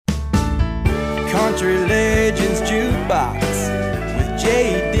Country Legends Jukebox with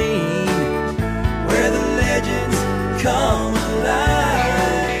J. Dean, where the legends come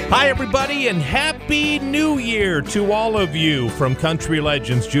alive. Hi, everybody, and Happy New Year to all of you from Country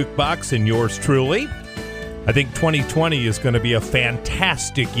Legends Jukebox and yours truly. I think 2020 is going to be a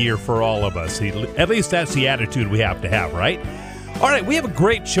fantastic year for all of us. At least that's the attitude we have to have, right? All right, we have a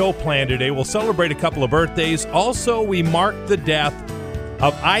great show planned today. We'll celebrate a couple of birthdays. Also, we mark the death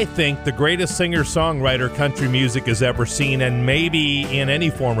of, I think, the greatest singer-songwriter country music has ever seen, and maybe in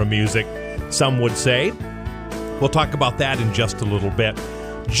any form of music, some would say. We'll talk about that in just a little bit.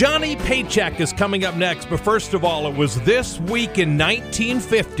 Johnny Paycheck is coming up next, but first of all, it was this week in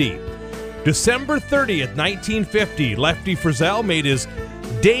 1950. December 30th, 1950, Lefty Frizzell made his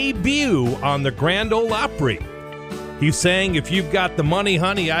debut on the Grand Ole Opry. He sang "If You've Got the Money,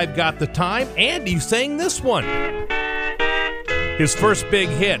 Honey, I've Got the Time," and he sang this one. His first big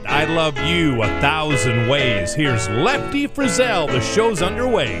hit, "I Love You 1,000 Ways." Here's Lefty Frizzell. The show's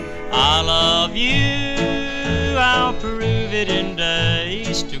underway. I love you, I'll prove it in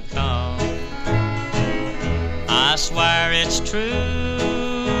days to come. I swear it's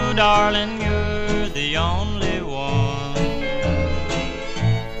true, darling, you're the only one.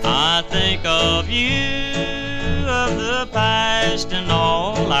 I think of you, of the past and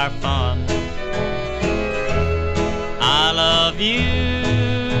all our fun. I love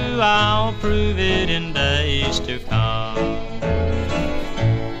you, I'll prove it in days to come.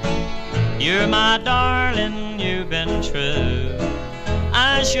 You're my darling, you've been true.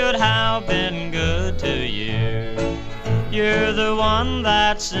 I should have been good to you. You're the one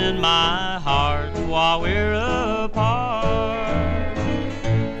that's in my heart while we're apart.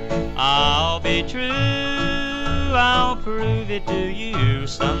 I'll be true, I'll prove it to you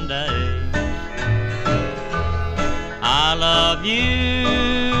someday. I love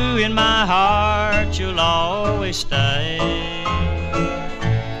you, in my heart you'll always stay.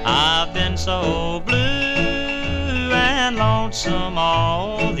 I've been so blue and lonesome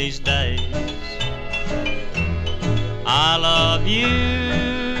all these days. I love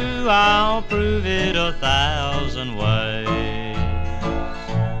you, I'll prove it 1,000 ways.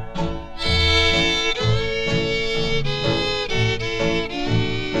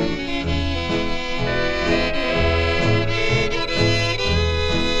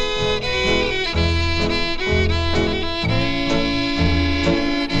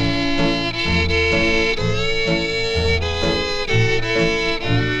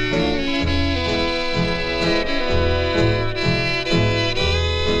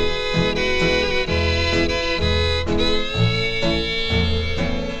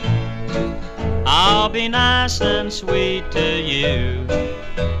 I'll be nice and sweet to you,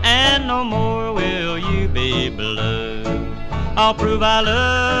 and no more will you be blue. I'll prove I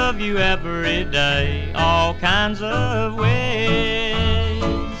love you every day, all kinds of ways.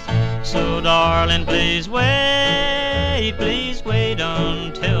 So darling, please wait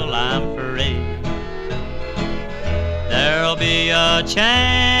until I'm free. There'll be a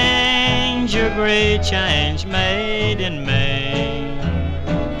change, a great change made in me.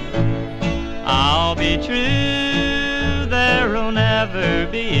 I'll be true, there'll never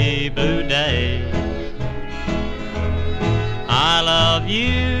be blue days. I love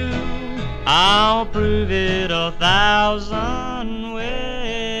you, I'll prove it 1,000 ways.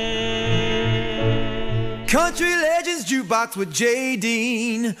 Country Legends Jukebox with J.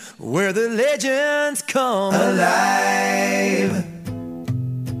 Dean, where the legends come alive.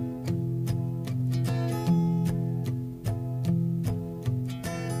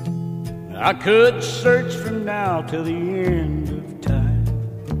 I could search from now till the end of time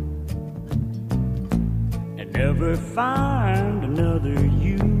and never find another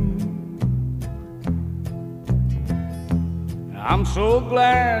you. I'm so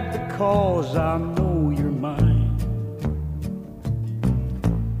glad because I know you're mine.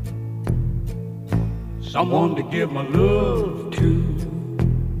 Someone to give my love to.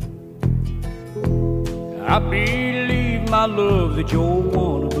 I believe, my love, that you're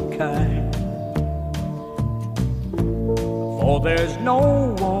one of a kind. For there's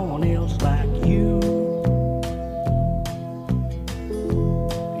no one else like you.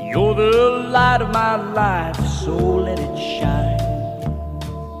 You're the light of my life, so let it shine.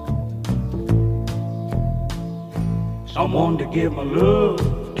 Someone to give my love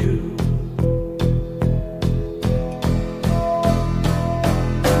to.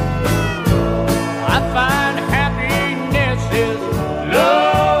 I find happiness is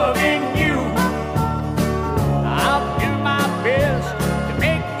loving you. I'll do my best to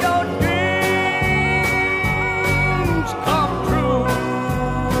make your dreams come true.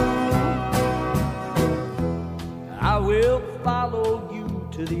 will follow you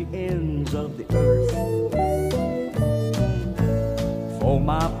to the ends of the earth. For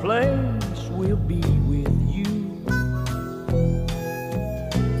my place will be with you.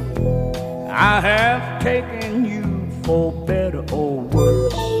 I have taken you for better or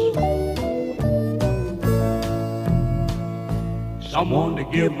worse. Someone to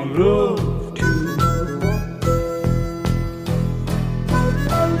give my love to.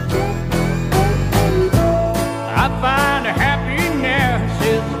 I find a happiness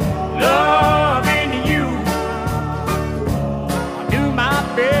is loving you. I do my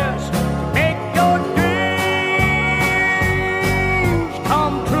best to make your dreams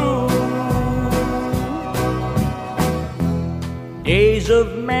come true. Days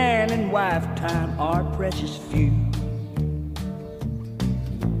of man and wife time are precious few.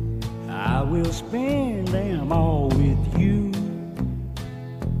 I will spend them all with you.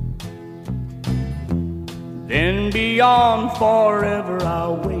 Then beyond forever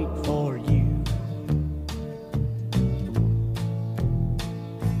I'll wait for you.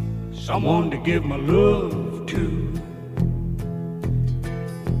 Someone to give my love to.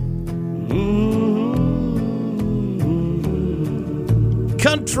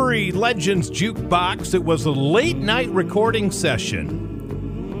 Country Legends Jukebox. It was a late night recording session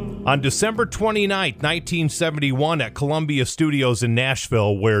on December 29th, 1971 at Columbia Studios in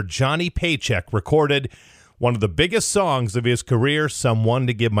Nashville, where Johnny Paycheck recorded one of the biggest songs of his career, Someone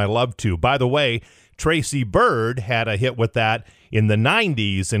to Give My Love To. By the way, Tracy Byrd had a hit with that in the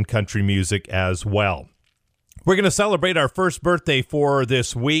 90s in country music as well. We're going to celebrate our first birthday for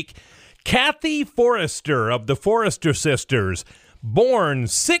this week. Kathy Forrester of the Forrester Sisters, born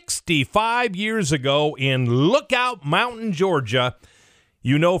 65 years ago in Lookout Mountain, Georgia.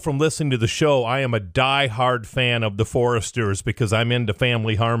 You know from listening to the show, I am a die-hard fan of the Forresters because I'm into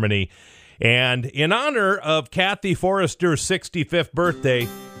family harmony. And in honor of Kathy Forrester's 65th birthday,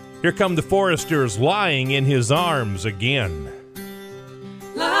 here come the Forresters, Lying in His Arms Again.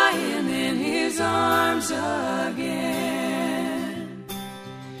 Lying in his arms again,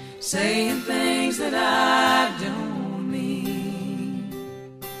 saying things that I don't mean,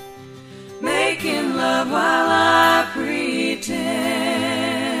 making love while I pretend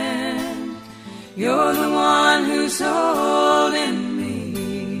you're the one who's holding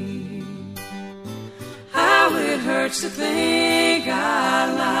me. How it hurts to think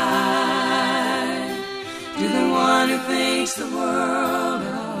I lied to the one who thinks the world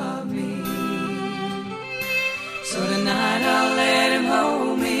of me. So tonight I'll let him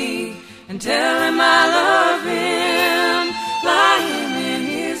hold me and tell him I love him, lying in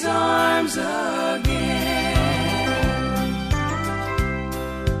his arms again.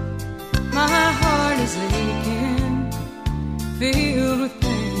 My heart is aching, filled with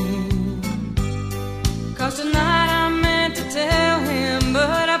pain, 'cause tonight I meant to tell him,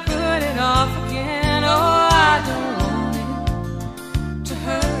 but I put it off again. Oh, I don't want it to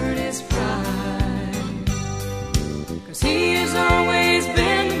hurt his pride, 'cause he has always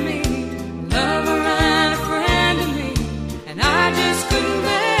been to me a lover and a friend to me, and I just couldn't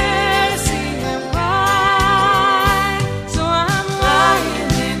bear to see him cry. So I'm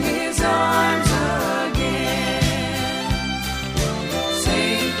lying in his arms again,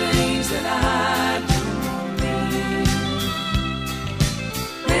 saying things that I don't mean,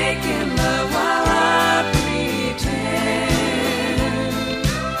 making love while I pretend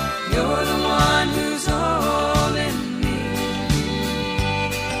you're the one who's holding me.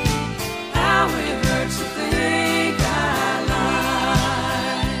 How it hurts to think I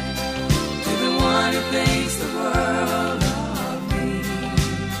lied to the one who thinks the world of me.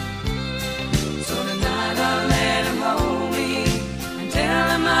 So tonight I'll let him hold me and tell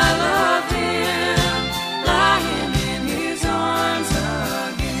him I love him, lying in his arms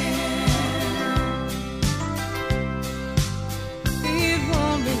again. It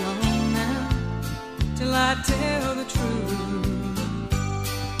won't be long now till I tell the truth.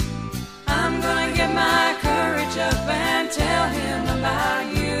 I'm gonna get my courage up and tell him about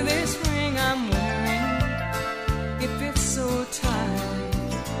you. This ring I'm wearing, it fits so tight.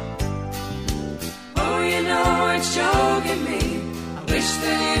 Oh, you know it's choking me. I wish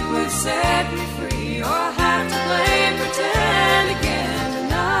that it would set me free, or I'll have to play pretend again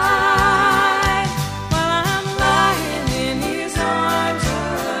tonight, while I'm lying in his arms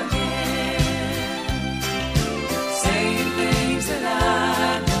again, saying things that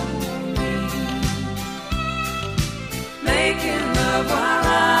I don't mean, making love while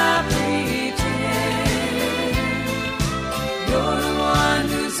I pretend you're the one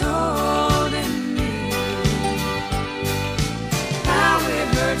who's holding me. How it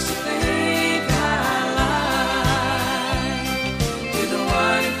hurts to think I lied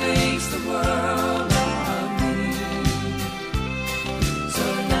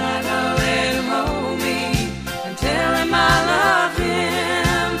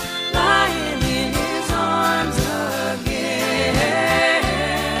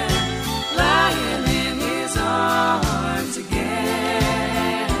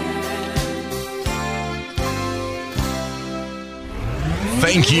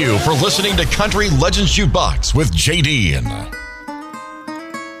Thank you for listening to Country Legends Jukebox with JD.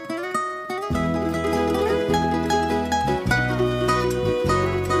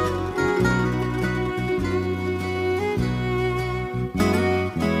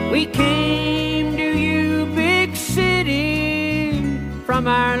 We came to you, big city, from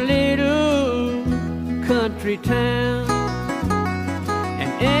our little country town. And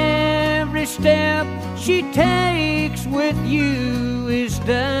every step she takes with you is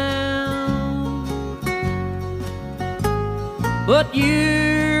down. But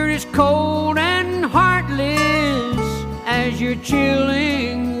you're as cold and heartless as your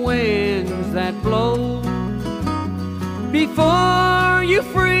chilling winds that blow. Before you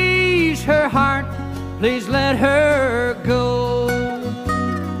freeze her heart, please let her go.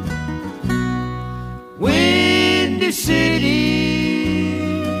 Windy City,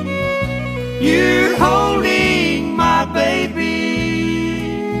 you're holding my baby,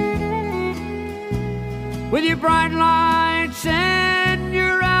 with your bright lights and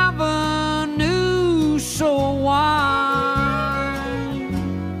your avenue so wide.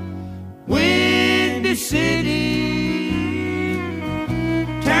 Windy City,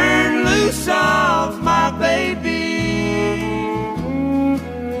 turn loose of my baby.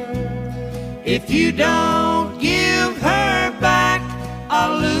 If you don't give her back,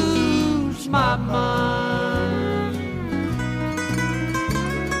 I'll lose my mind.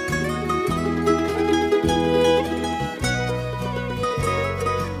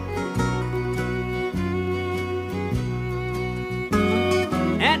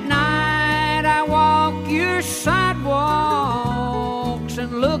 At night I walk your sidewalks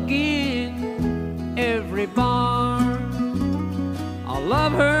and look in every barn. I'll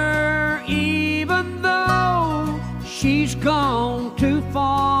love her even though she's gone too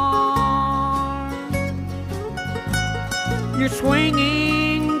far. Your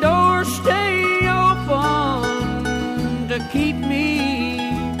swinging doors stay open to keep me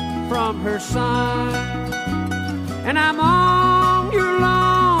from her side, and I'm on your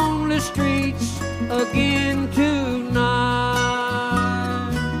lonely streets again tonight.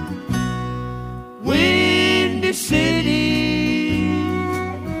 Windy City,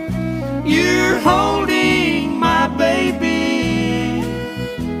 you're holding my baby,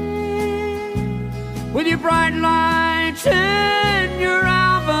 with your bright lights and your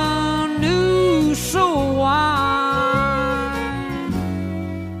avenue so wide.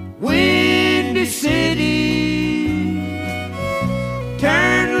 Windy City,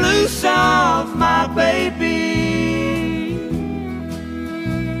 turn loose of my baby.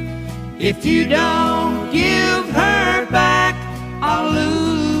 If you don't give her back, I'll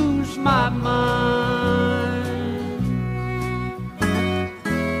lose my mind.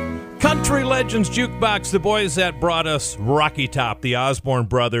 Country Legends Jukebox, the boys that brought us Rocky Top, the Osborne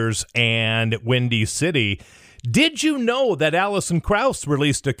Brothers, and Windy City. Did you know that Alison Krauss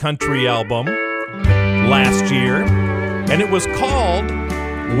released a country album last year, and it was called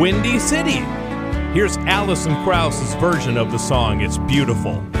Windy City? Here's Alison Krauss's version of the song. It's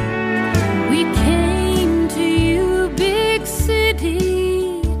beautiful. We came to you, big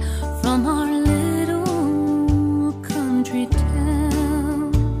city, from our little country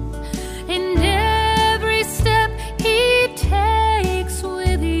town. And every step he takes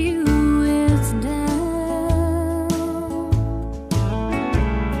with you is down.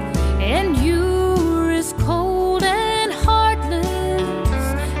 And you're as cold and heartless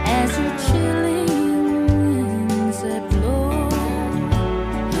as your chilling winds that blow.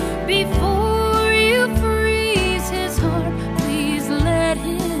 Before you freeze his heart, please let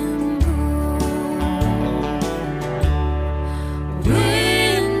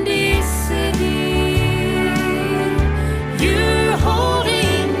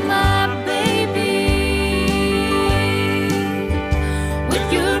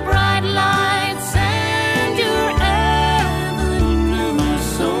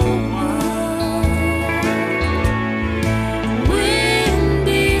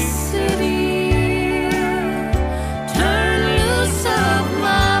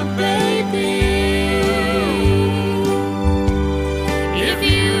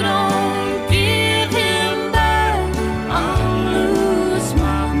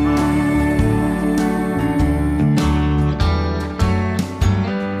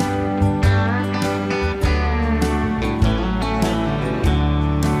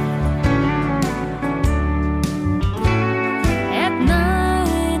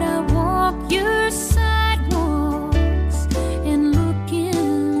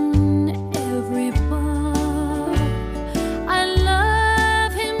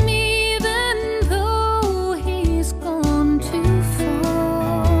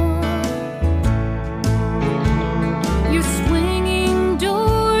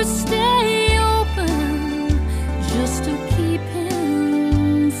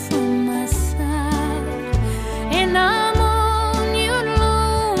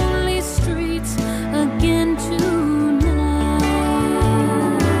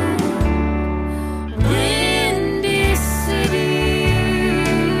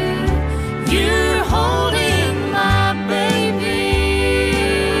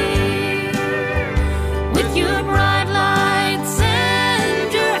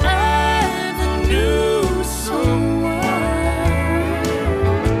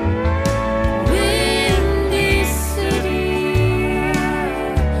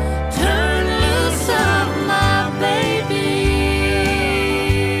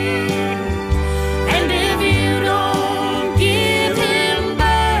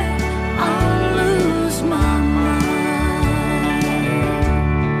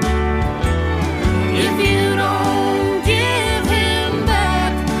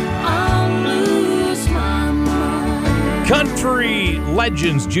Country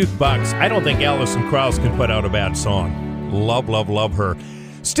Legends Jukebox. I don't think Alison Krauss can put out a bad song. Love, love, love her.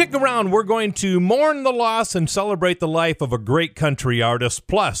 Stick around. We're going to mourn the loss and celebrate the life of a great country artist.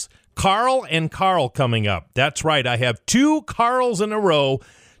 Plus, Carl and Carl coming up. That's right. I have 2 Carls in a row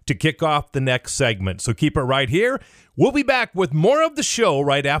to kick off the next segment. So keep it right here. We'll be back with more of the show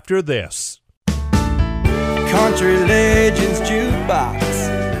right after this. Country Legends Jukebox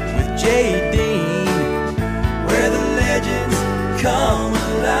with J. Dean, where the legends come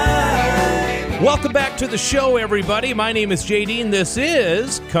alive. Welcome back to the show, everybody. My name is J. Dean. This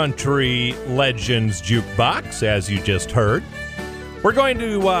is Country Legends Jukebox, as you just heard. We're going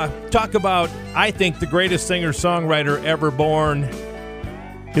to talk about, I think, the greatest singer-songwriter ever born.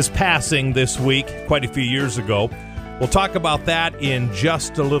 His passing this week, quite a few years ago. We'll talk about that in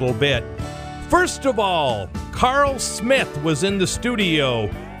just a little bit. First of all, Carl Smith was in the studio,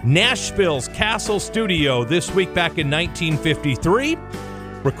 Nashville's Castle Studio, this week back in 1953,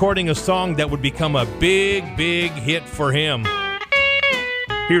 recording a song that would become a big, big hit for him.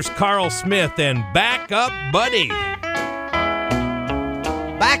 Here's Carl Smith and Back Up Buddy.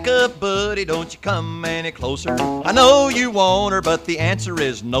 Back up, buddy, don't you come any closer. I know you want her, but the answer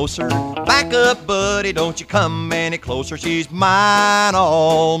is no, sir. Back up, buddy, don't you come any closer. She's mine,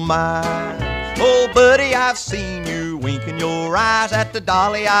 all mine. Oh, buddy, I've seen you winking your eyes at the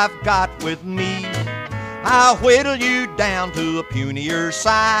dolly I've got with me. I'll whittle you down to a punier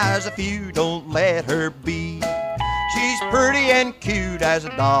size if you don't let her be. She's pretty and cute as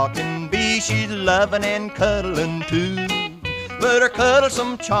a dog can be. She's loving and cuddling too. But her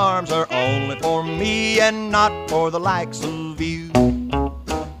cuddlesome charms are only for me and not for the likes of you.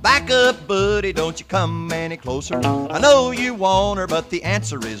 Back up, buddy, don't you come any closer. I know you want her, but the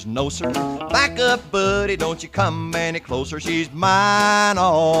answer is no, sir. Back up, buddy, don't you come any closer. She's mine,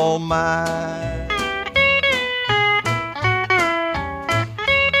 all mine.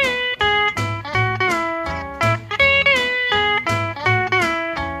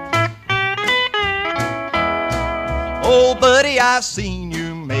 Oh, buddy, I've seen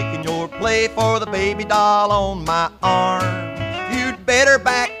you making your play for the baby doll on my arm. You'd better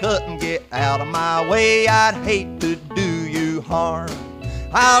back up and get out of my way. I'd hate to do you harm.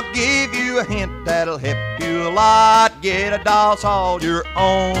 I'll give you a hint that'll help you a lot. Get a doll's all your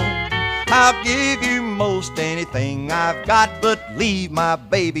own. I'll give you most anything I've got, but leave my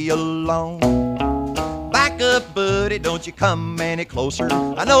baby alone. Back up, buddy, don't you come any closer.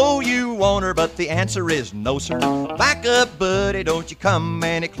 I know you want her, but the answer is no, sir. Back up, buddy, don't you come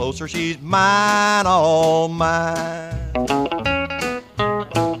any closer. She's mine, all mine.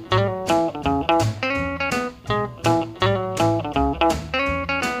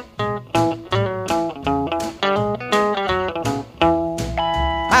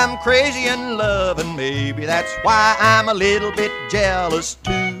 I'm crazy in love, and maybe that's why I'm a little bit jealous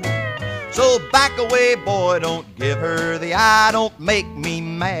too. So back away, boy, don't give her the eye. Don't make me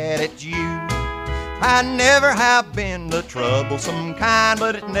mad at you. I never have been the troublesome kind,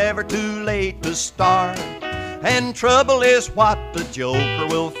 but it's never too late to start. And trouble is what the joker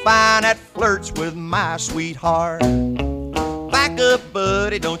will find that flirts with my sweetheart. Back up,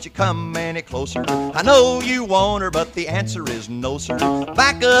 buddy, don't you come any closer. I know you want her, but the answer is no, sir.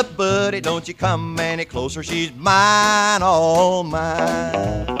 Back up, buddy, don't you come any closer. She's mine, all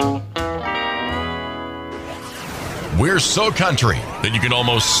mine. We're so country that you can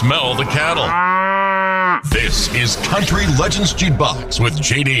almost smell the cattle. This is Country Legends Jukebox with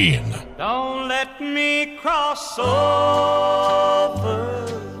J. Dean. Don't let me cross over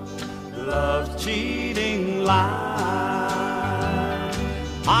love's cheating line.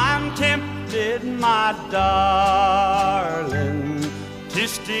 I'm tempted, my darling, to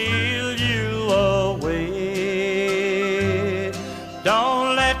steal you away.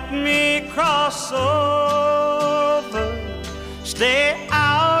 Don't let me cross over. Stay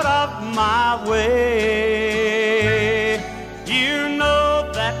out of my way. You know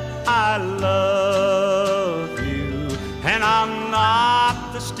that I love you, and I'm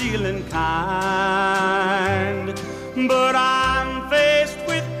not the stealing kind. But I'm faced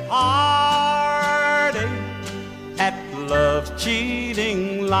with heartache at love's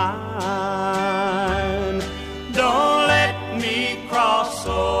cheating line. Don't let me cross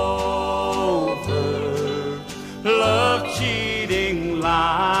over love's cheating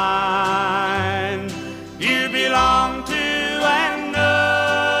line. You belong to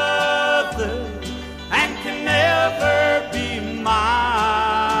another and can never be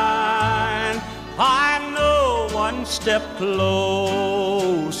mine. I know one step closer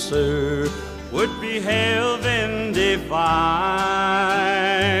would be heaven divine.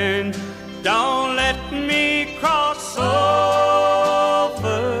 Don't let me cross over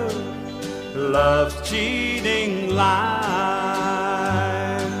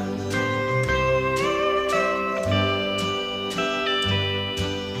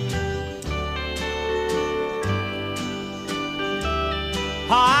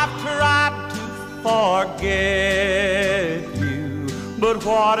I've tried to forget you, but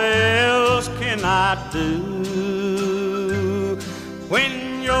what else can I do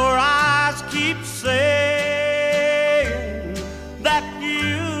when your eyes keep saying that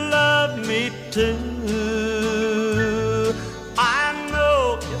you love me too? I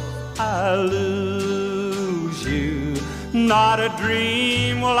know if I lose you, not a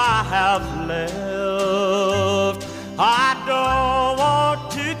dream will I have left. I don't want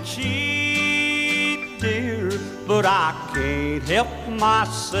to cheat, dear, but I can't help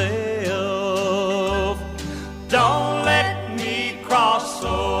myself. Don't let me cross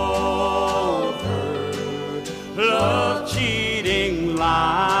over love cheating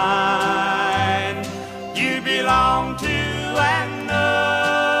line. You belong to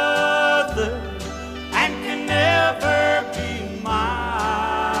another and can never be mine.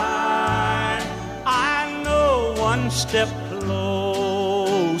 I know one step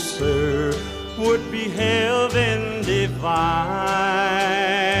closer would be heaven divine.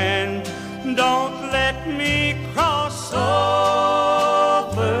 Don't let me cross over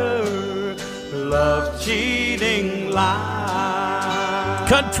love cheating line.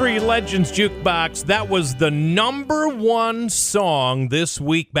 Country Legends Jukebox, that was the number one song this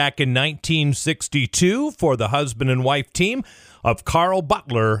week back in 1962 for the husband and wife team of Carl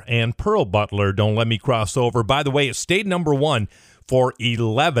Butler and Pearl Butler. Don't Let Me Cross Over. By the way, it stayed number one for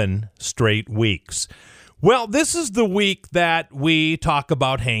 11 straight weeks. Well, this is the week that we talk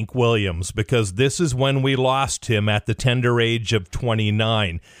about Hank Williams, because this is when we lost him at the tender age of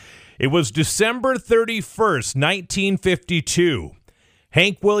 29. It was December 31st, 1952.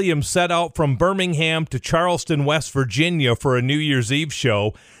 Hank Williams set out from Birmingham to Charleston, West Virginia for a New Year's Eve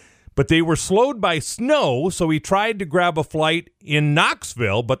show, but they were slowed by snow, so he tried to grab a flight in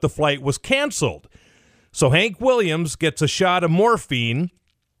Knoxville, but the flight was canceled. So Hank Williams gets a shot of morphine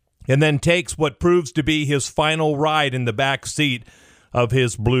and then takes what proves to be his final ride in the back seat of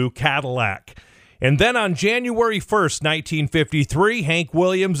his blue Cadillac. And then on January 1st, 1953, Hank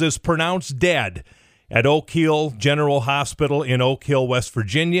Williams is pronounced dead at Oak Hill General Hospital in Oak Hill, West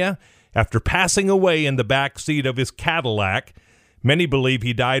Virginia, after passing away in the back seat of his Cadillac. Many believe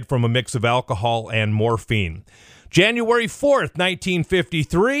he died from a mix of alcohol and morphine. January 4th,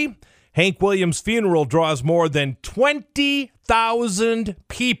 1953, Hank Williams' funeral draws more than 20,000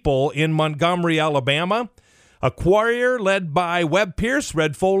 people in Montgomery, Alabama. A choir led by Webb Pierce,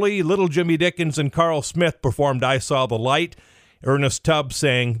 Red Foley, Little Jimmy Dickens, and Carl Smith performed I Saw the Light. Ernest Tubb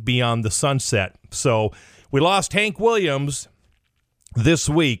sang Beyond the Sunset. So we lost Hank Williams this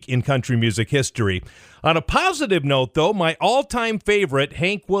week in country music history. On a positive note, though, my all-time favorite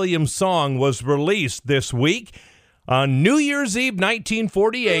Hank Williams song was released this week. On New Year's Eve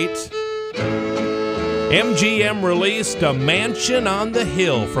 1948, MGM released A Mansion on the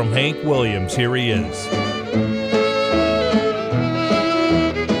Hill from Hank Williams. Here he is.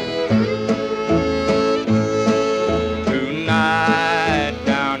 Tonight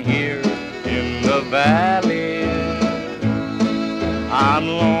down here in the valley, I'm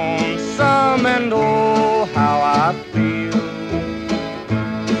lonesome and oh, how I feel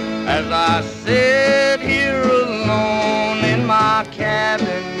as I sit here alone in my cabin.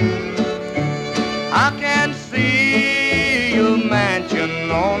 I can see a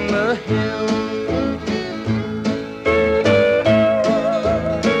mansion on the hill.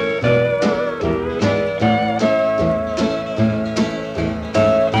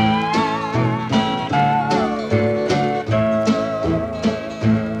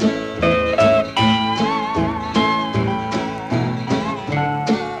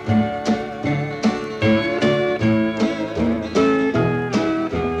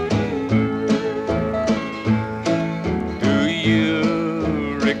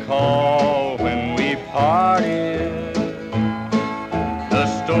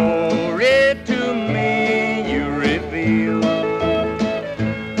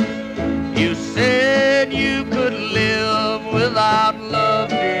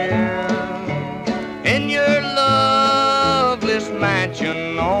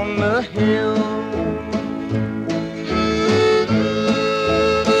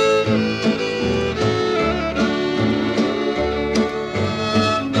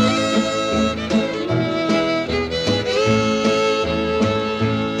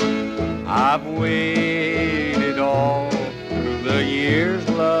 I've waited all through the years,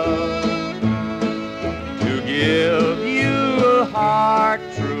 love, to give you a heart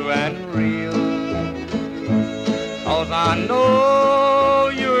true and real. I know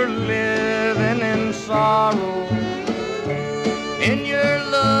you're living in sorrow in your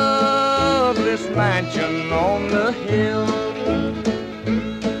loveless mansion on the hill.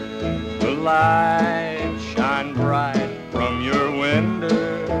 The lights shine bright from your window.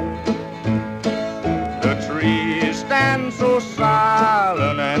 The trees stand so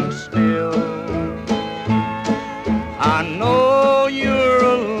silent and still. I know you're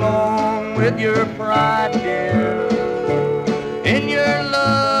alone with your pride, dear, in your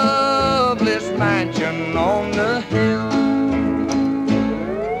loveless mansion on the hill.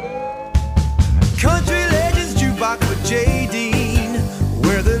 Country Legends Jukebox with J. Dean,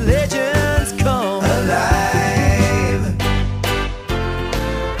 where the legends come alive.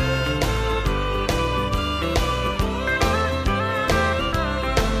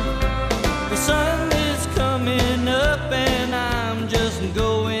 The sun is coming up and I'm just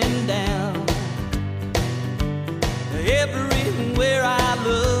going down. Everywhere I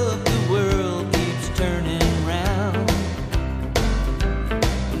look, the world keeps turning round.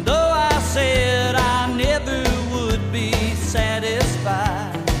 And though I said I never would be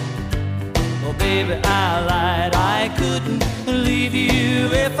satisfied, oh baby, I lied. I couldn't leave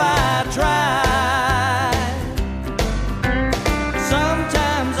you if I tried.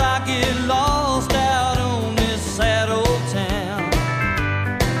 Sometimes I get lost out on this sad old town,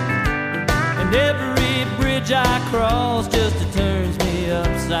 and every bridge I cross just turns me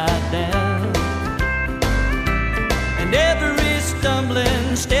upside down. And every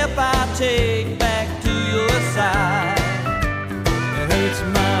stumbling step I take back to your side, it hurts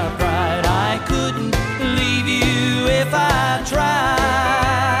my pride. I couldn't leave you if I tried.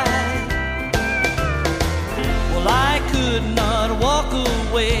 Well, I could not walk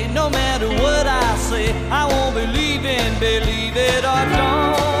away no matter what I say. I won't believe it or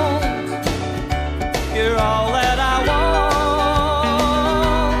don't. You're all that I want.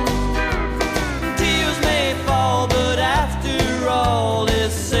 Tears may fall, but after all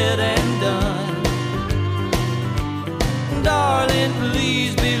is said and done, darling,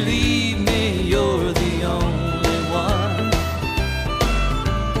 please believe me, you're the only one.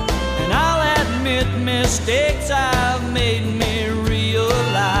 And I'll admit mistakes I've made me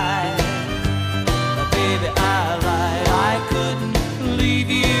realize, baby, I lied. I couldn't leave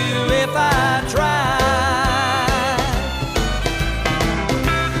you if I tried.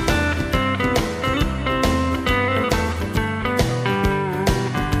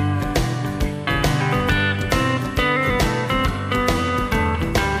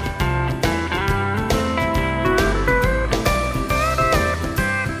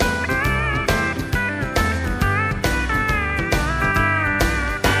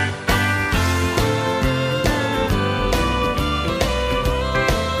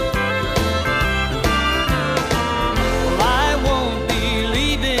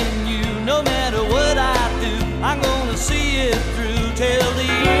 Till the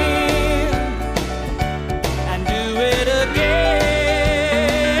end and do it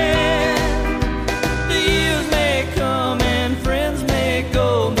again. The years may come and friends may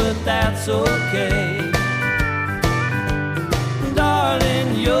go, but that's okay.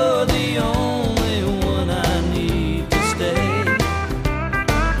 Darling, you're the only one I need to stay.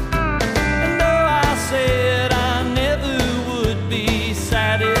 And though I said I never would be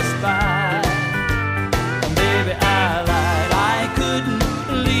satisfied, baby, I lied. I couldn't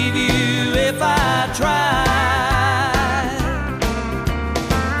leave you if I tried.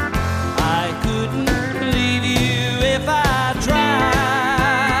 I couldn't leave you if I tried.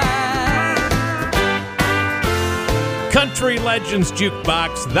 Country Legends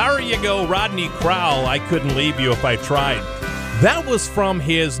Jukebox. There you go, Rodney Crowell. I couldn't leave you if I tried. That was from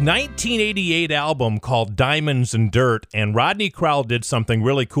his 1988 album called Diamonds and Dirt, and Rodney Crowell did something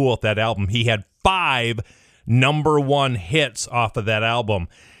really cool with that album. He had 5 #1 hits off of that album.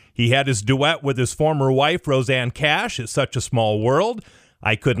 He had his duet with his former wife, Roseanne Cash, It's Such a Small World.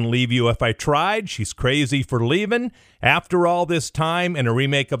 I Couldn't Leave You If I Tried. She's Crazy for Leaving. After All This Time, and a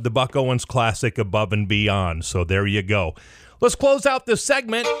remake of the Buck Owens classic Above and Beyond. So there you go. Let's close out this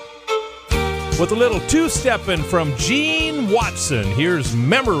segment with a little two-stepping from Gene Watson. Here's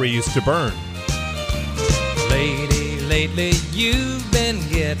Memories to Burn. Lady, lately you've been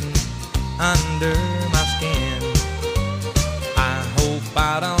getting under my skin. I hope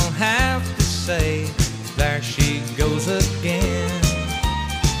I don't have to say, there she goes again.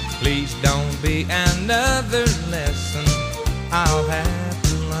 Please don't be another lesson I'll have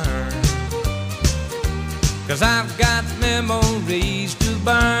to learn, 'cause I've got memories to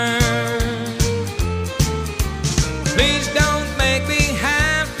burn. Please don't make me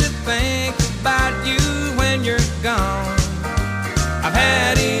have to think about you when you're gone.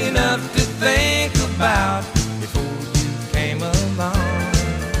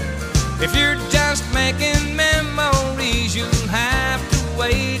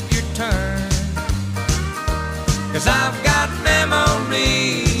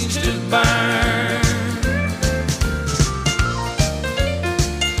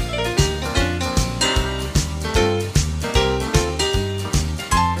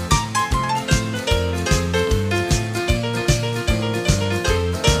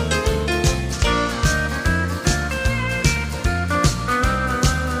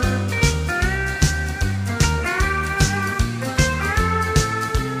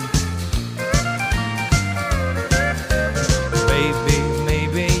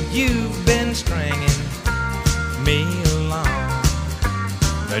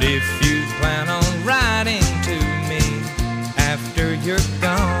 But if you plan on writing to me after you're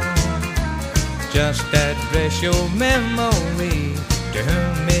gone, just address your memory to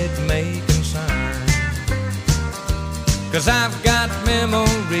whom it may concern. 'Cause I've got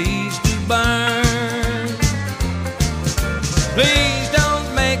memories to burn. Please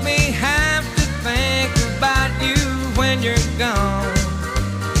don't make me have to think about you when you're gone.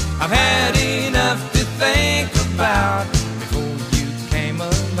 I've had enough to think about before you came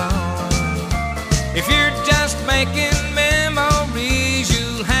along. If you're just making memories,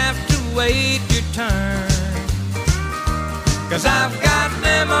 you'll have to wait your turn. 'Cause I've got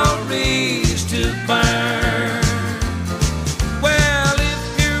memories to burn. Well,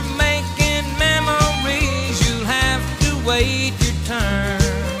 if you're making memories, you'll have to wait your turn.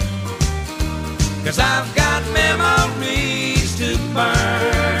 'Cause I've got memories to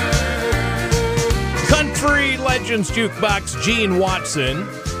burn. Country Legends Jukebox, Gene Watson.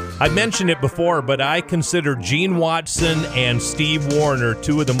 I mentioned it before, but I consider Gene Watson and Steve Wariner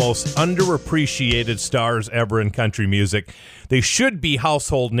two of the most underappreciated stars ever in country music. They should be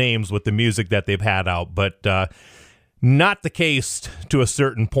household names with the music that they've had out, but not the case to a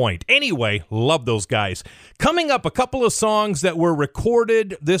certain point. Anyway, love those guys. Coming up, a couple of songs that were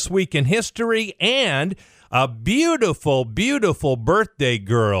recorded this week in history, and a beautiful, beautiful birthday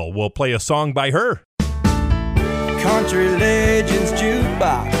girl. We'll play a song by her. Country Legends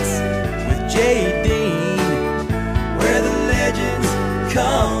Jukebox with J.D., where the legends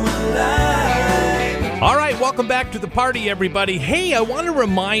come alive. All right, welcome back to the party, everybody. Hey, I want to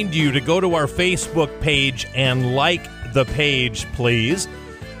remind you to go to our Facebook page and like the page, please.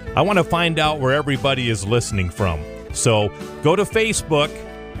 I want to find out where everybody is listening from. So go to Facebook,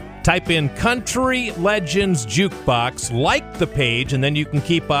 type in Country Legends Jukebox, like the page, and then you can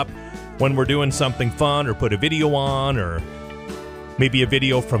keep up when we're doing something fun or put a video on, or maybe a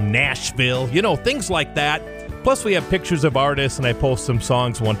video from Nashville, things like that. Plus, we have pictures of artists, and I post some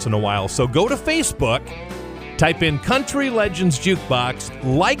songs once in a while. So go to Facebook, type in Country Legends Jukebox,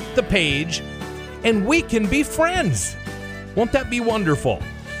 like the page, and we can be friends. Won't that be wonderful?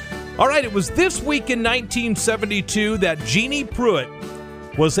 All right, it was this week in 1972 that Jeannie Pruitt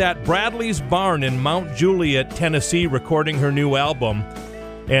was at Bradley's Barn in Mount Juliet, Tennessee, recording her new album.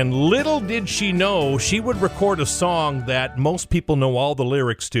 And little did she know she would record a song that most people know all the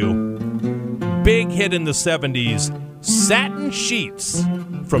lyrics to. Big hit in the 70s, Satin Sheets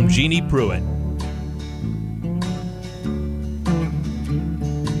from Jeannie Pruitt.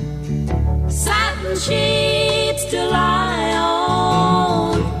 Satin sheets to lie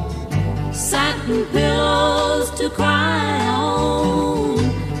on, satin pillows to cry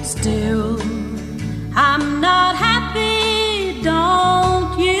on. Still, I'm not happy,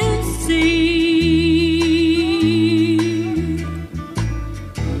 don't you see?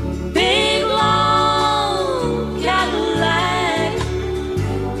 Big long Cadillac,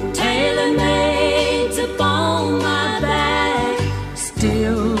 tailor-made upon my back.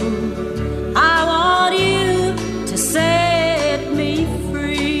 Still, I want you to set me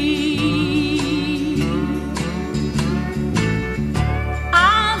free.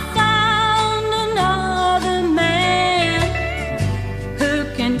 I found another man who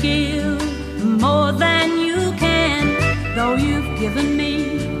can give more than you can, though you've given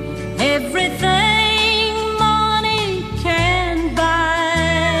me everything money can buy.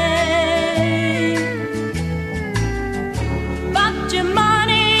 But your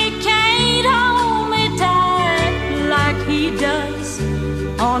money can't hold me tight like he does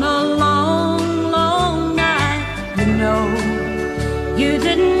on a long, long night. You know, you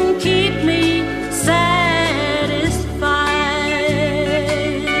didn't keep me satisfied.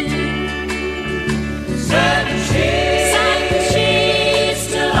 Satin sheets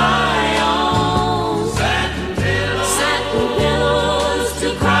to lie on,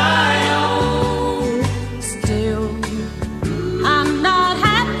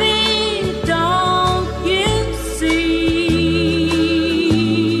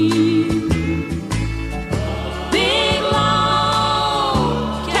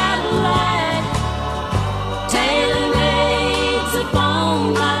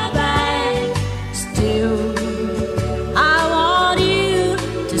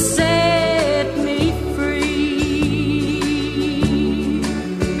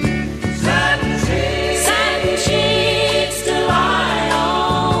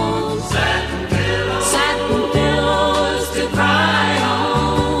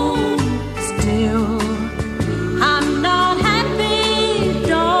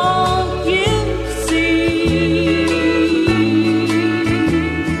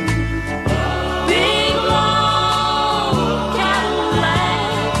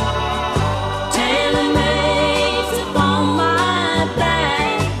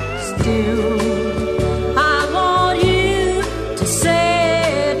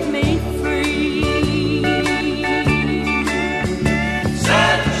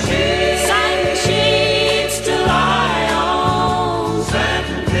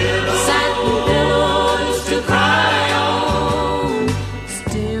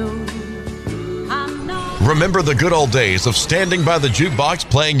 Remember the good old days of standing by the jukebox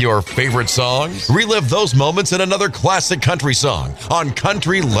playing your favorite songs? Relive those moments in another classic country song on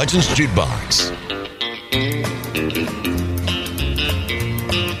Country Legends Jukebox.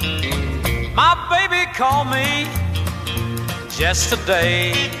 My baby called me just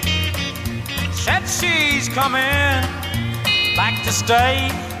today. Said she's coming back to stay.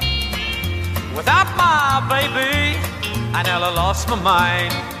 Without my baby, I nearly lost my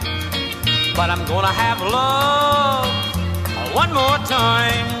mind. But I'm gonna have love one more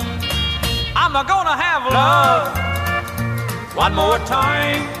time. I'm gonna have love one more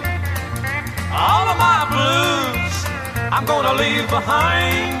time. All of my blues I'm gonna leave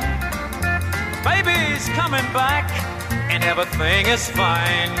behind. Baby's coming back and everything is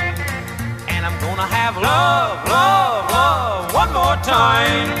fine. And I'm gonna have love, love, love one more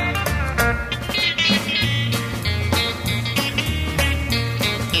time.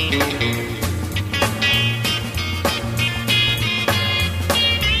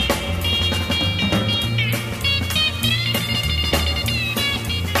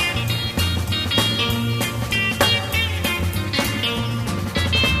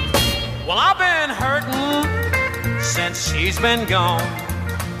 Well, I've been hurting since she's been gone,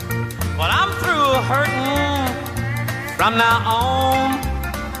 but I'm through hurting from now on.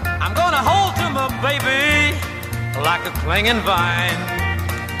 I'm gonna hold to my baby like a clinging vine,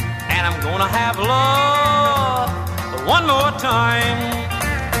 and I'm gonna have love one more time.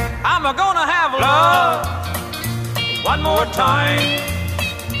 I'm gonna have love one more time.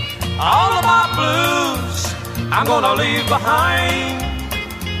 All of my blues I'm gonna leave behind.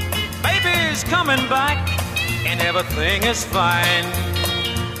 Baby's coming back and everything is fine.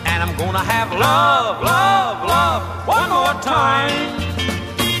 And I'm gonna have love, love, love one more time.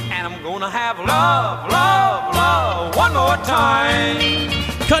 And I'm gonna have love, love, love one more time.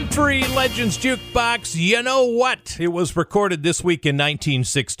 Country Legends Jukebox, you know what? It was recorded this week in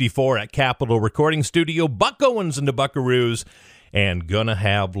 1964 at Capitol Recording Studio. Buck Owens and the Buckaroos, and Gonna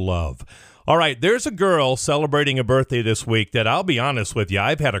Have Love. All right, there's a girl celebrating a birthday this week that I'll be honest with you,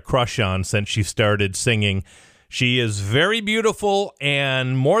 I've had a crush on since she started singing. She is very beautiful,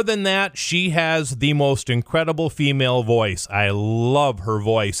 and more than that, she has the most incredible female voice. I love her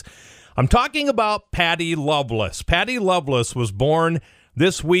voice. I'm talking about Patty Loveless. Patty Loveless was born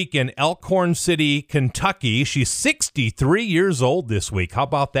this week in Elkhorn City, Kentucky. She's 63 years old this week. How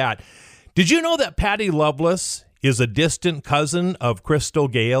about that? Did you know that Patty Loveless is a distant cousin of Crystal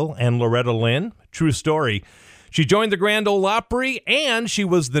Gayle and Loretta Lynn? True story. She joined the Grand Ole Opry, and she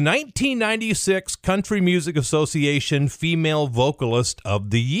was the 1996 Country Music Association Female Vocalist of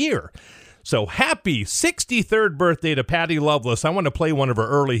the Year. So happy 63rd birthday to Patty Loveless. I want to play one of her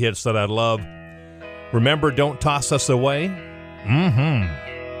early hits that I love. Remember, Don't Toss Us Away?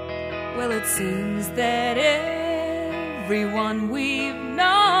 Well, it seems that everyone we've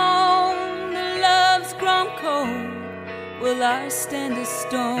known, the love's grown cold. Will ours stand a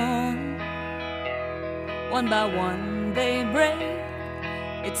storm? One by one they break.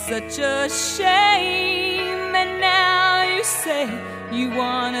 It's such a shame. And now you say you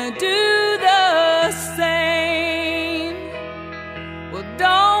wanna do the same. Well,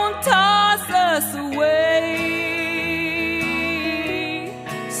 don't toss us away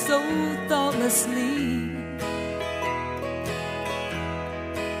so thoughtlessly.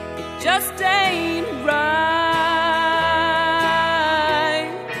 It just ain't right.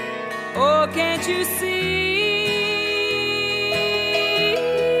 Oh, can't you see?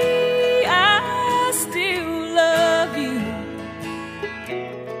 I still love you.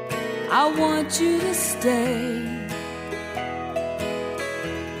 I want you to stay.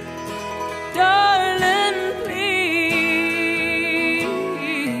 Darling, please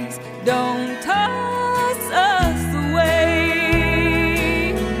don't toss us away.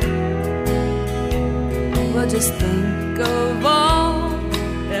 Well, just think of all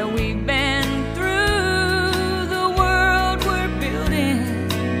that we've been through, the world we're building,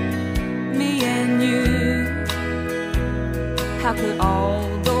 me and you. How could all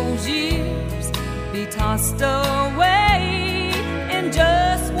those years be tossed away in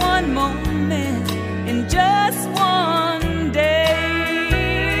just one moment, in just one day?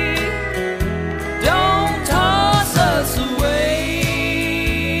 Don't toss us away.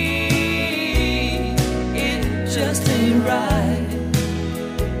 It just ain't right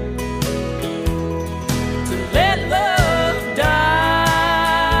to let love die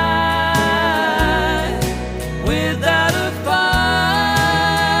without a fight.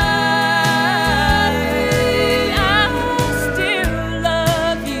 I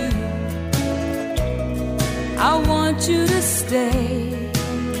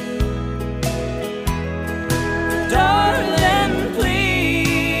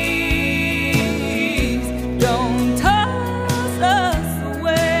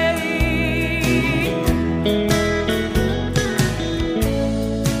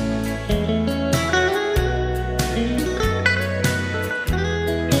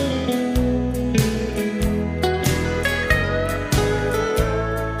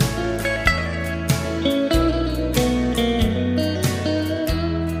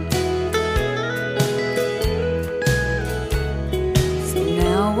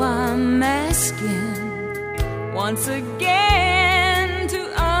once again to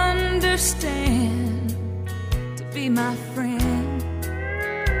understand, to be my friend.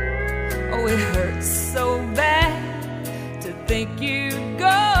 Oh, it hurts so bad to think you'd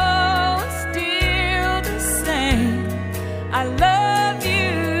go still the same. I love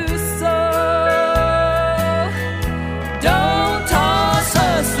you so. Don't toss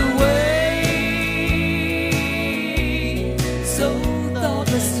us away so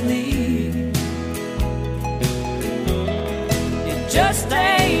thoughtlessly. It just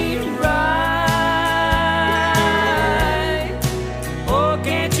ain't right. Oh,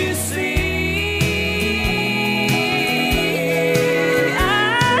 can't you see?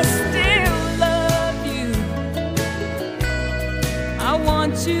 I still love you. I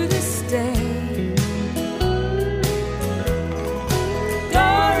want you to stay.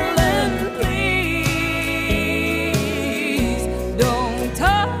 Darling, please don't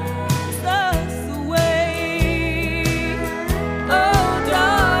toss us away. Oh,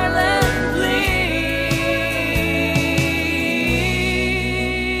 darling, please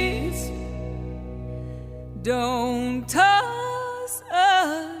don't toss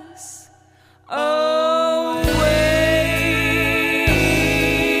us away.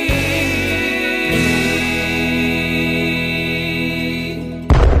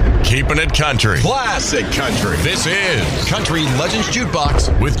 Keeping it country. Classic country. This is Country Legends Jukebox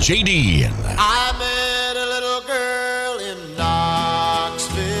with JD. I met a little girl in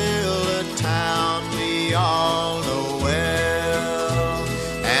Knoxville, a town we all know well.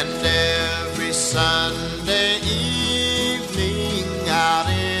 And every Sunday evening out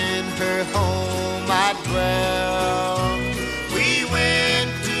in her home I dwell. We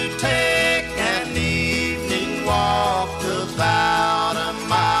went to take an evening walk about a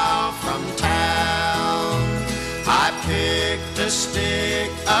mile from town. I picked a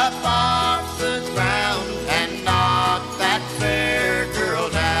stick up off the ground and knocked that fair girl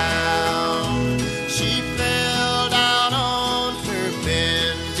down. She fell down on her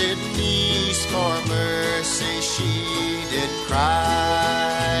bended knees, for mercy she did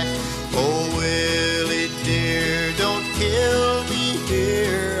cry. Oh, Willie dear, don't kill me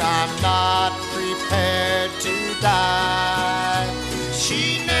here, I'm not prepared to die.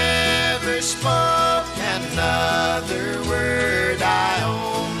 She never spoke another word, I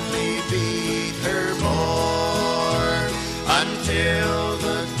only beat her more, until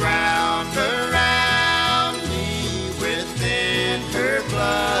the ground around me within her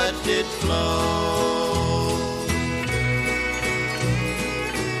blood did flow.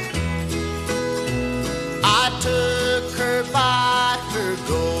 I took her by her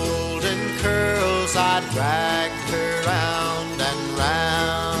golden curls, I dragged her round and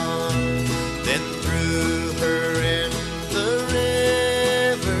round, then threw her in the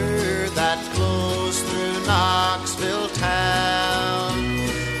river that flows through Knoxville town.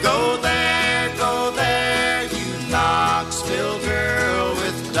 Go there, you Knoxville girl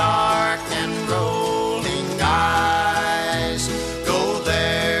with dark and rolling eyes. Go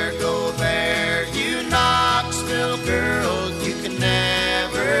there, you Knoxville girl, you can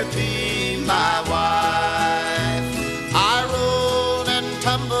never be my wife. I rolled and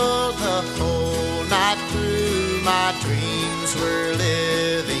tumbled the whole night through, my dreams were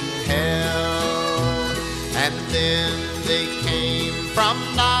living hell. And then they came from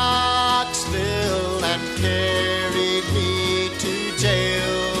Knoxville and carried me to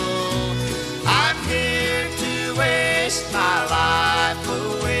jail. I'm here to waste my life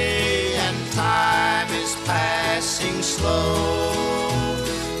away, and time is passing slow,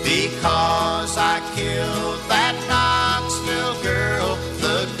 because I killed that Knoxville girl,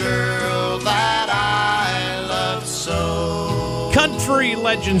 the girl that I love so. Country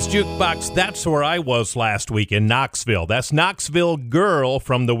Legends Jukebox, that's where I was last week, in Knoxville. That's Knoxville Girl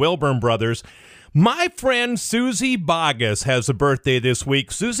from the Wilburn Brothers. My friend Susie Boggess has a birthday this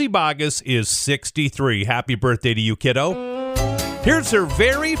week. Susie Boggess is 63. Happy birthday to you, kiddo. Here's her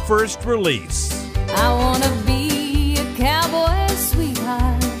very first release. I wanna be a cowboy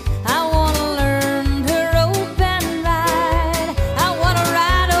sweetheart. I wanna learn to rope and ride. I wanna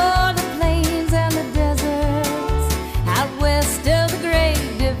ride o'er the plains and the deserts out west of the Great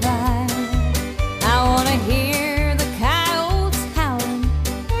Divide. I wanna hear the coyotes howling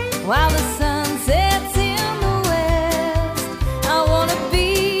while the sun sets in the west. I wanna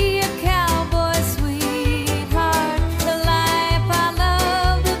be a cowboy sweetheart, the life I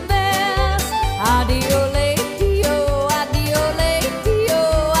love the best. Adios, lady.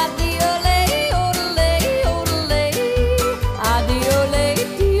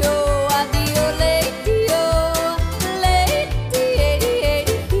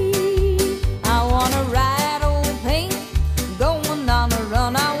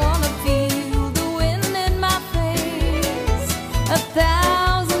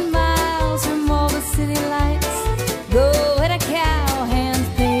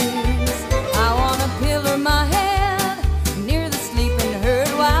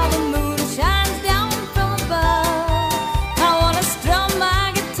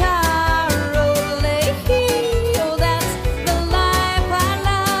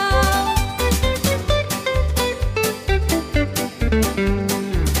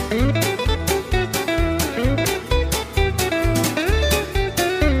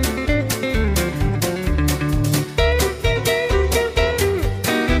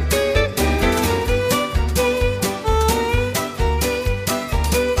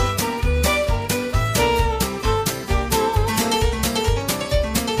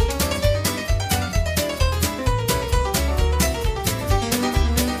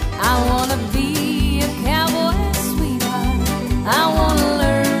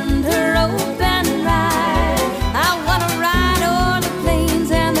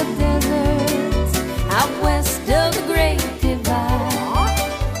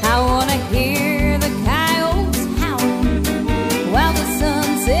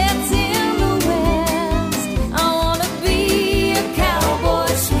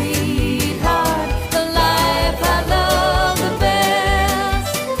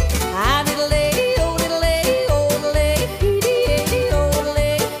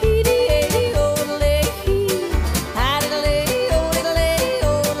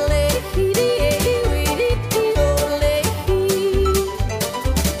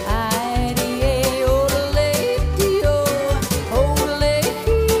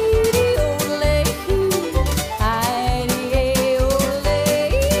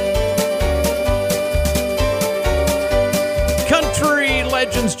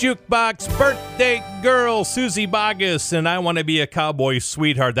 Jukebox, Birthday Girl, Susie Boggess, and I Want to Be a Cowboy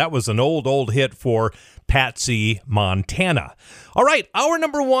Sweetheart. That was an old hit for Patsy, Montana. All right, hour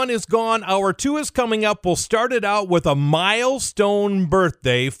number 1 is gone. Hour 2 is coming up. We'll start it out with a milestone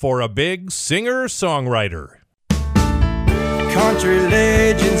birthday for a big singer-songwriter. Country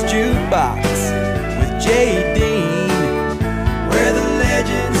Legends Jukebox with J. Dean, where the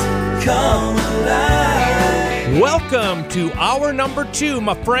legends come alive. Welcome to hour number 2,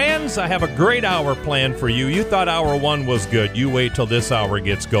 my friends. I have a great hour planned for you. You thought hour 1 was good. You wait till this hour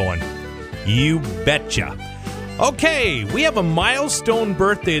gets going. You betcha. Okay, we have a milestone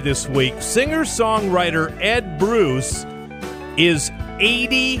birthday this week. Singer-songwriter Ed Bruce is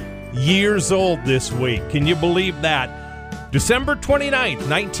 80 years old this week. Can you believe that? December 29th,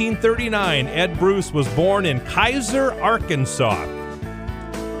 1939, Ed Bruce was born in Kaiser, Arkansas.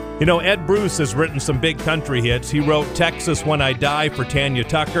 You know, Ed Bruce has written some big country hits. He wrote Texas When I Die for Tanya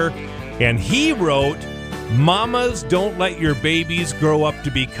Tucker, and he wrote Mamas Don't Let Your Babies Grow Up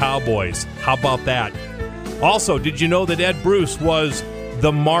to Be Cowboys. How about that? Also, did you know that Ed Bruce was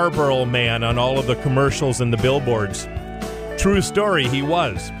the Marlboro Man on all of the commercials and the billboards? True story, he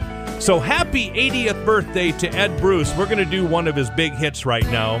was. So happy 80th birthday to Ed Bruce. We're going to do one of his big hits right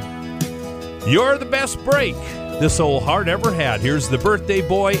now. You're the best break this old heart ever had. Here's the birthday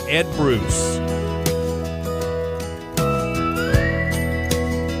boy, Ed Bruce.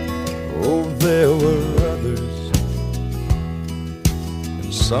 Oh, there were others,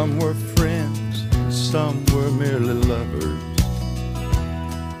 and some were friends, and some were merely lovers.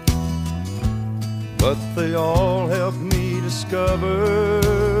 But they all helped me discover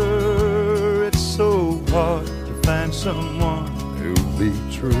it's so hard to find someone who'll be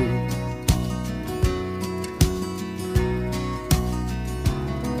true.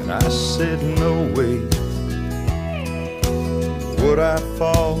 And I said, no way would I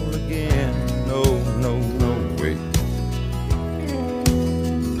fall again, no, no, no way.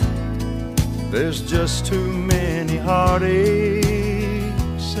 There's just too many heartaches,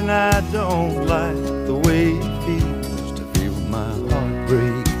 and I don't like the way it feels to feel my heart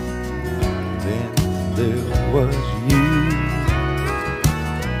break. Then there was you.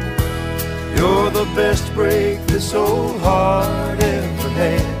 You're the best break this old heart ever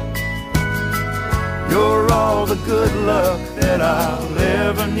had. You're all the good luck that I'll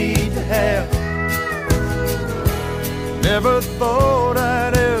ever need to have. Never thought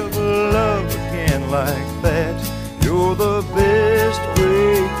I'd ever love again like that. You're the best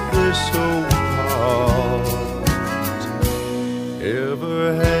break this old heart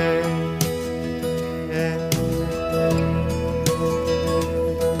ever had.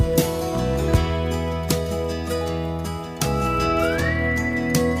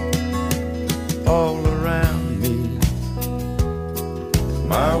 All around me,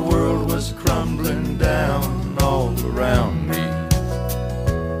 my world was crumbling down all around me.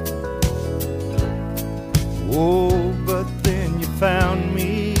 Oh, but then you found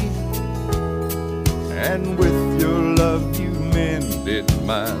me, and with your love you mended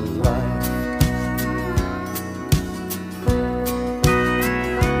my life.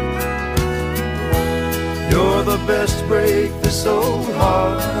 You're the best break this old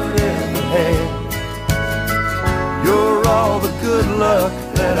heart ever had. You're all the good luck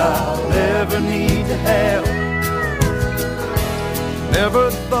that I'll ever need to have. Never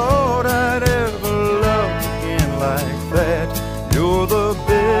thought I'd ever love again like that. You're the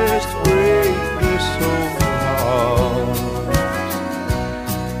best break this old heart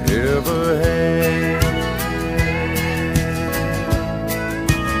ever had.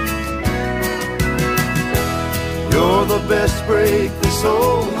 You're the best break this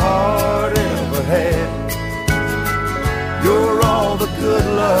old heart ever had. You're all the good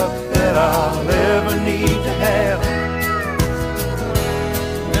luck that I'll ever need to have.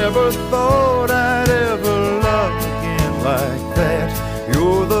 Never thought I'd ever love again like that.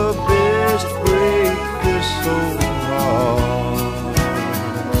 You're the best break this old heart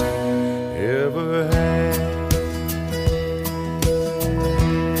ever had.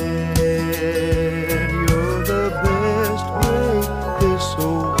 You're the best break this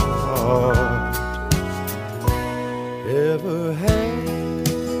old heart ever had.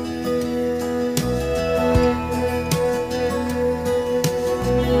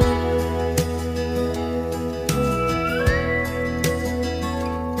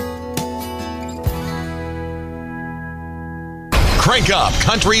 Crank up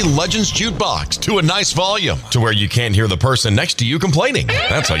Country Legends Jukebox to a nice volume to where you can't hear the person next to you complaining.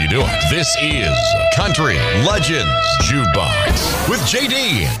 That's how you do it. This is Country Legends Jukebox with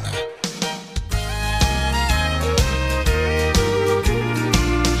JD.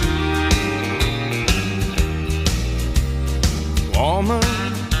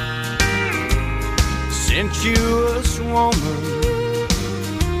 sensuous woman.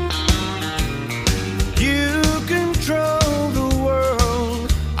 You control the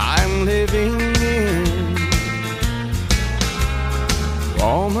world I'm living in.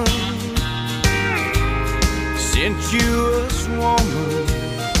 Woman, sensuous woman,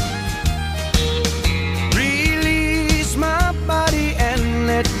 release my body and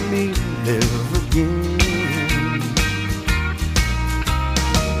let me live again.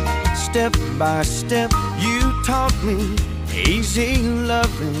 Step by step you taught me easy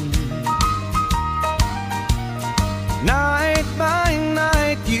loving. Night by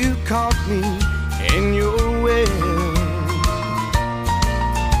night you caught me in your will.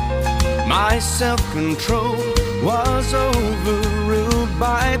 My self-control was overruled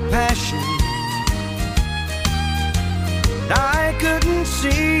by passion. I couldn't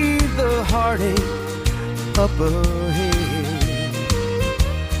see the heartache up ahead.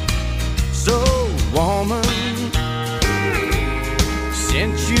 So, woman,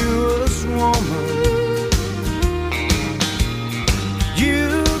 sensuous woman,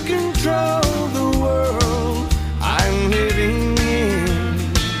 you control the world I'm living in.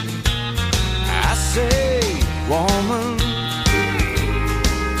 I say, woman,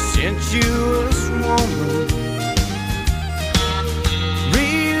 sensuous woman,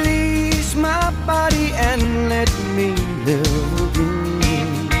 release my body and let me live again.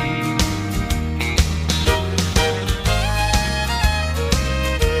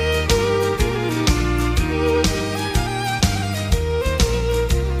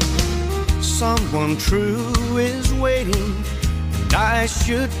 Someone true is waiting, and I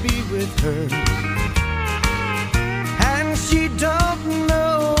should be with her. And she don't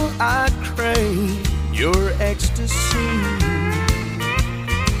know I crave your ecstasy.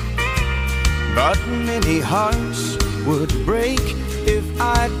 But many hearts would break if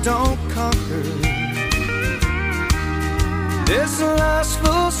I don't conquer this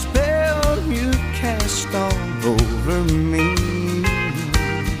lustful spell you cast all over me.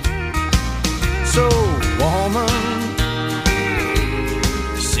 So, woman,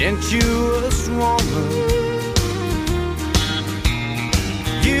 sensuous woman,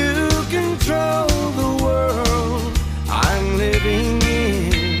 you control the world I'm living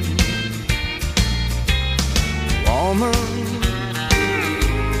in. Woman,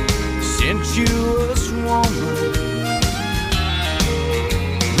 sensuous woman,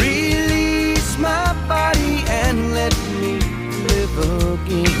 release my body and let me live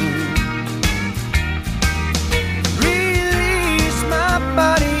again.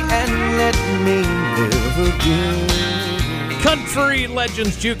 Body and let me live again. Country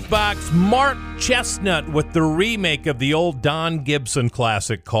Legends Jukebox, Mark Chestnut with the remake of the old Don Gibson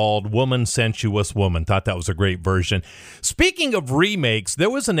classic called Woman Sensuous Woman. Thought that was a great version. Speaking of remakes, there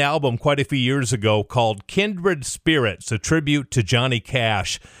was an album quite a few years ago called Kindred Spirits, a tribute to Johnny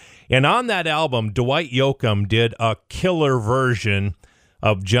Cash. And on that album, Dwight Yoakam did a killer version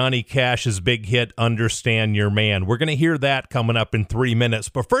of Johnny Cash's big hit, Understand Your Man. We're going to hear that coming up in 3 minutes.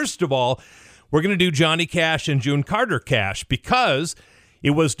 But first of all, we're going to do Johnny Cash and June Carter Cash because it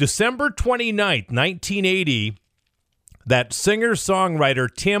was December 29th, 1980, that singer-songwriter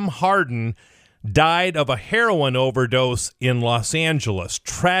Tim Hardin died of a heroin overdose in Los Angeles.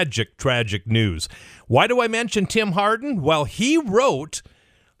 Tragic, tragic news. Why do I mention Tim Hardin? Well, he wrote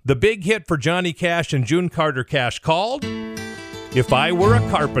the big hit for Johnny Cash and June Carter Cash called If I Were a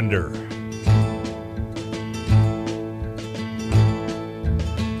Carpenter.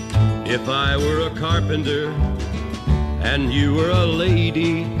 If I were a carpenter and you were a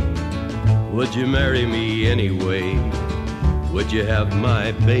lady, would you marry me anyway? Would you have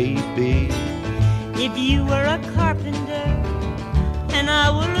my baby? If you were a carpenter and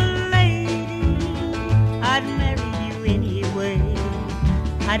I were a lady, I'd marry you anyway.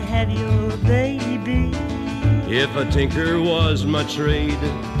 I'd have your baby. If a tinker was my trade,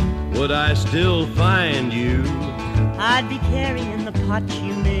 would I still find you? I'd be carrying the pot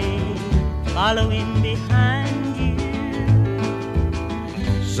you made, following behind you.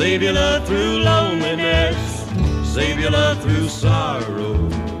 Save your love through loneliness, save your love through sorrow.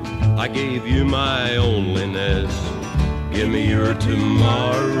 I gave you my onlyness, give me your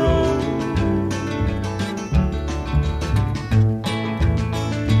tomorrow.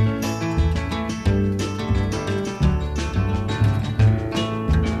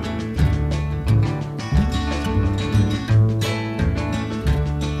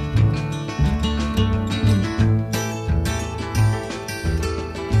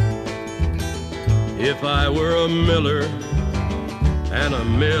 If I were a miller and a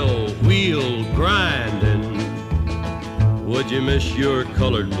mill wheel grinding, would you miss your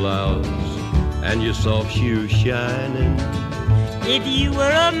colored blouse and your soft shoes shining. If you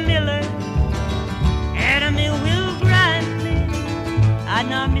were a miller and a mill wheel grind me, I'd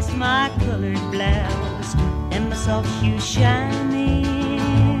not miss my colored blouse and my soft shoes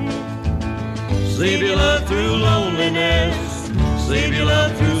shining. Save your love through loneliness, save your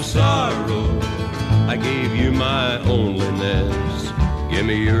love through sorrow. I gave you my onlyness, give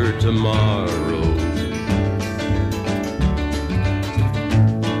me your tomorrow.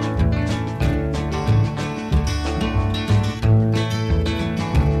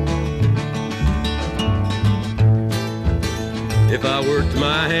 If I worked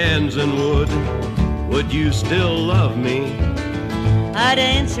my hands in would you still love me? I'd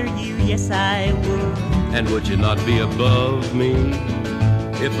answer you, yes I would. And would you not be above me?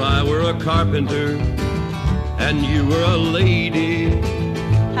 If I were a carpenter and you were a lady,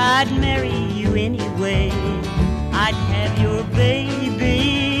 I'd marry you anyway, I'd have your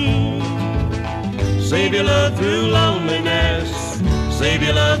baby. Save your love through loneliness, save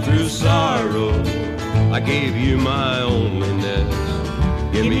your love through sorrow. I gave you my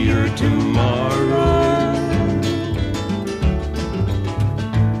onlyness, give me your tomorrow.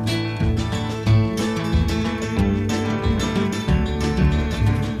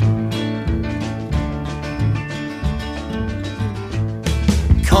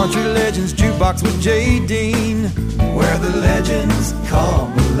 Country Legends Jukebox with J. Dean, where the legends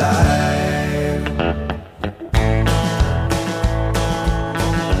come alive.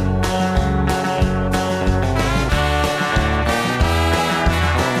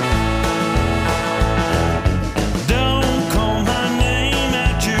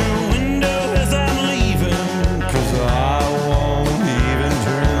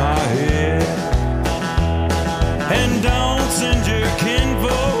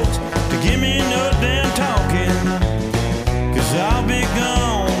 I'll be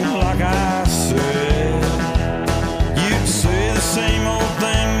gone like I said. You'd say the same old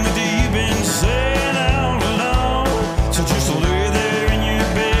thing that you've been saying all along. So just lay there in your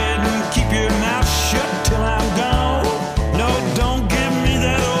bed and keep your mouth shut till I'm gone. No, don't give me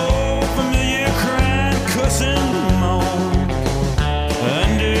that old familiar crying, cussing moan.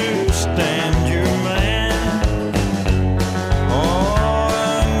 Understand your man. Oh,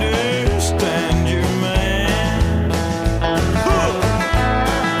 understand your man.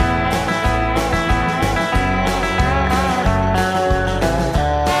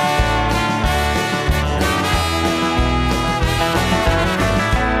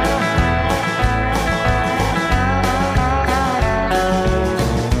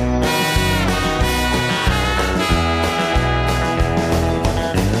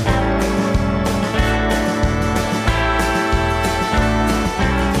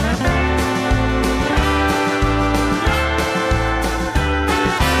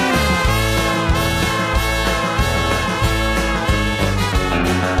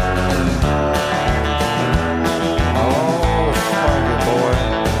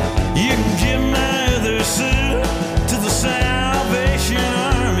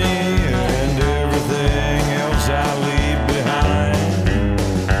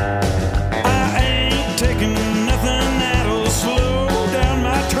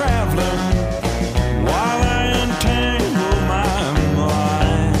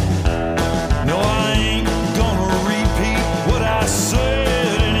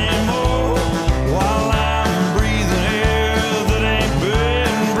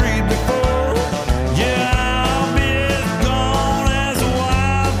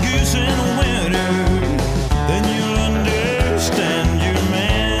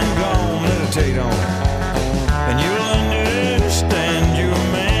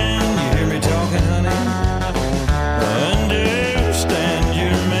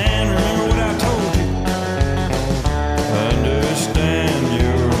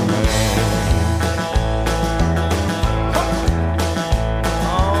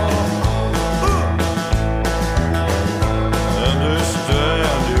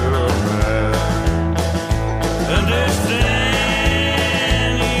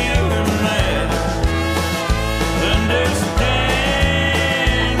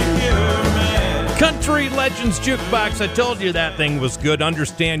 Country Legends Jukebox. I told you that thing was good.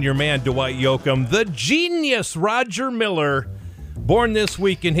 Understand your man, Dwight Yoakam. The genius Roger Miller, born this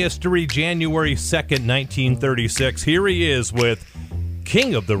week in history, January 2nd, 1936. Here he is with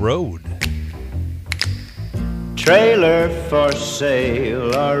King of the Road. Trailer for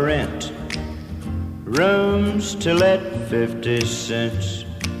sale or rent, rooms to let 50 cents.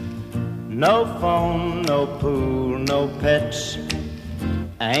 No phone, no pool, no pets.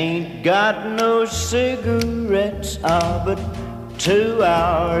 Ain't got no cigarettes, but 2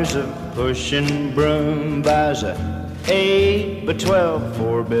 hours of pushing broom, buys a 8 by 12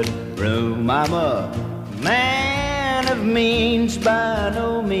 4-bedroom. I'm a man of means, by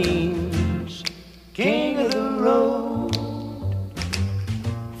no means king of the road.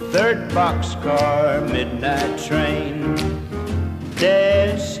 3rd boxcar, midnight train,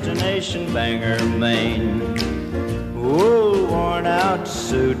 destination Bangor, Maine. Wool worn out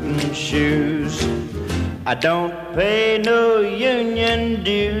suit and shoes. I don't pay no union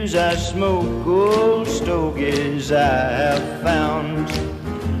dues. I smoke old stogies I have found,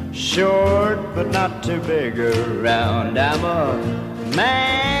 short but not too big around. I'm a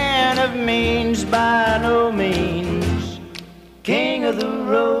man of means, by no means king of the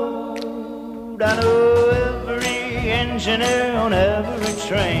road. I know every engineer on every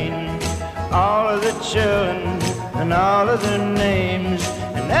train, all of the children and all of their names,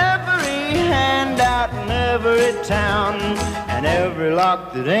 and every handout in every town, and every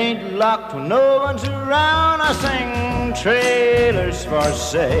lock that ain't locked when no one's around. I sing trailers for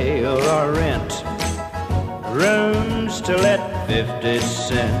sale or rent, rooms to let 50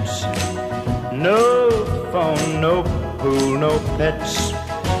 cents. No phone, no pool, no pets.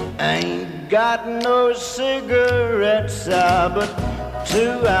 Ain't got no cigarettes, but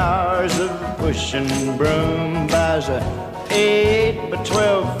 2 hours of pushing broom buys a 8 by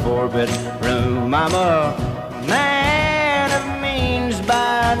 12 4-bedroom. I'm a man of means,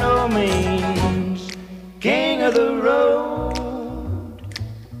 by no means king of the road.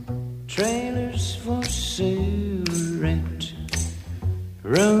 Trailers for sale, rent,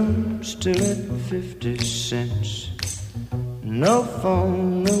 rooms to let 50 cents. No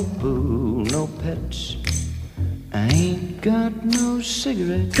phone, no pool, no pets. I ain't got no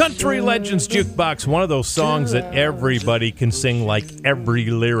cigarettes. Country Legends Jukebox, one of those songs that everybody can sing like every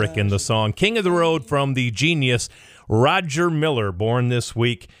lyric in the song. King of the Road from the genius Roger Miller, born this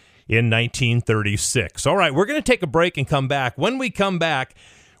week in 1936. All right, we're going to take a break and come back. When we come back,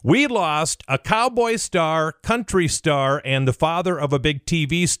 we lost a cowboy star, country star, and the father of a big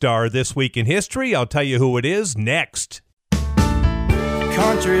TV star this week in history. I'll tell you who it is next.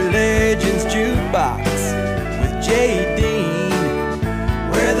 Country Legends Jukebox with J. Dean,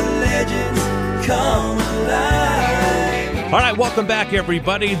 where the legends come alive. All right, welcome back,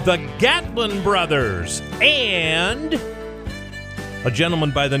 everybody. The Gatlin Brothers and a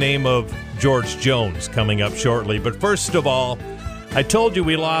gentleman by the name of George Jones coming up shortly. But first of all, I told you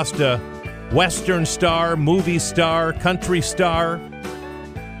we lost a Western star, movie star, country star.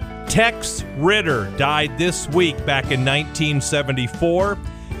 Tex Ritter died this week back in 1974.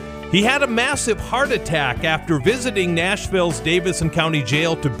 He had a massive heart attack after visiting Nashville's Davidson County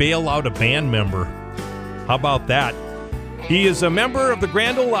Jail to bail out a band member. How about that? He is a member of the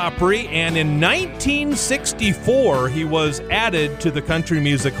Grand Ole Opry, and in 1964, he was added to the Country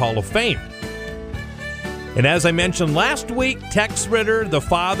Music Hall of Fame. And as I mentioned last week, Tex Ritter, the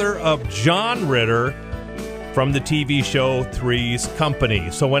father of John Ritter, from the TV show Three's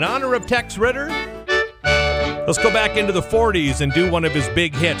Company. So in honor of Tex Ritter, let's go back into the 40s and do one of his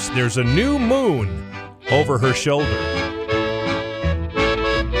big hits. There's a New Moon Over Her Shoulder.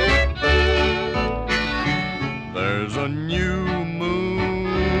 There's a new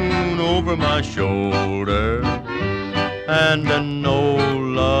moon over my shoulder, and an old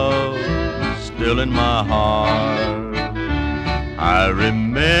love still in my heart. I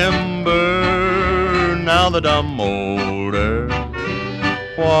remember, now that I'm older,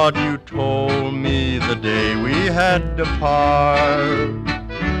 what you told me the day we had to part.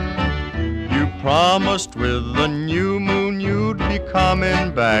 You promised with the new moon you'd be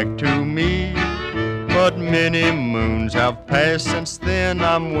coming back to me, but many moons have passed since then.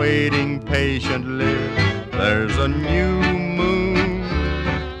 I'm waiting patiently. There's a new moon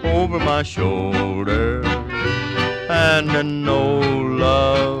over my shoulder, and an old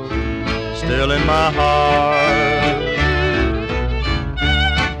love still in my heart.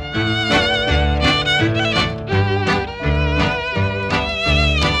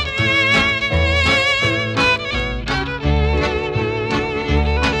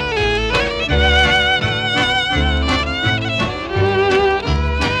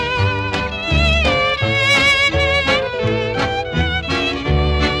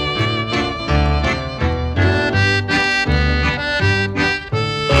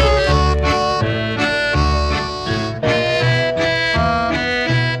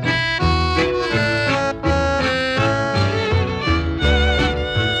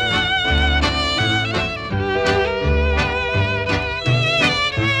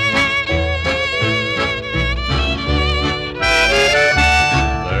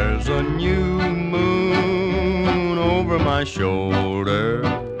 Shoulder,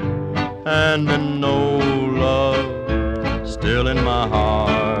 and no love still in my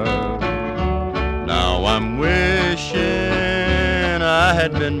heart. Now I'm wishing I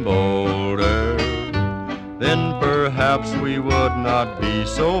had been bolder, then perhaps we would not be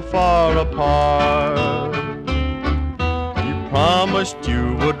so far apart. You promised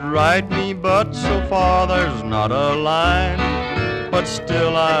you would write me, but so far there's not a line. But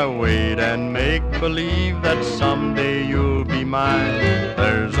still I wait and make believe that someday you'll be mine.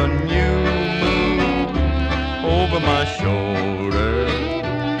 There's a new moon over my shoulder,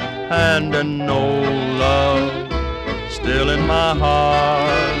 and no love still in my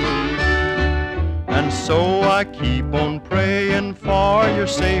heart. And so I keep on praying for your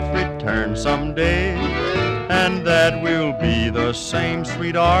safe return someday, and that we'll be the same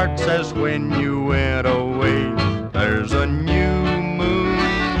sweethearts as when you went away. There's a new moon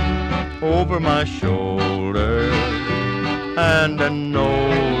over my shoulder, and no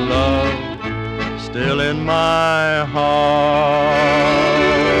love still in my heart.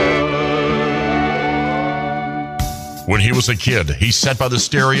 When he was a kid, he sat by the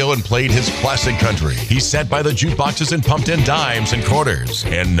stereo and played his classic country. He sat by the jukeboxes and pumped in dimes and quarters.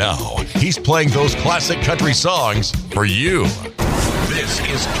 And now, he's playing those classic country songs for you. This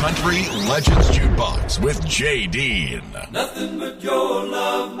is Country Legends Jukebox with J. Dean. Nothing but your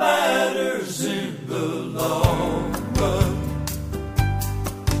love matters in the long run.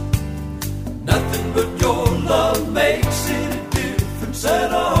 Nothing but your love makes any difference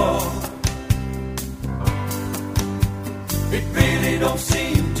at all. It really don't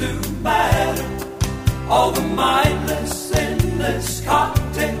seem to matter, all the mindless, endless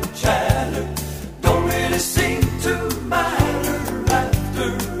cocktail chatter don't really seem to matter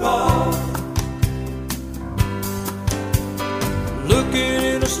after all. Looking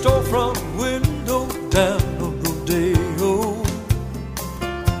in a storefront window down on Rodeo,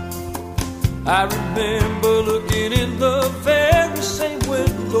 I remember looking in the very same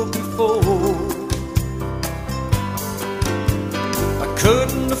window before.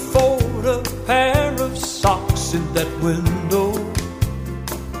 Couldn't afford a pair of socks in that window.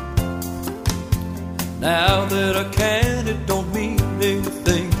 Now that I can, it don't mean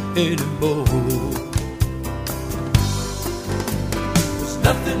anything anymore. There's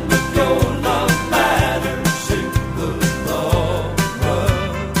nothing but your love matters in the long run.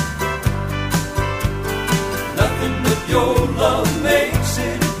 Nothing but your love makes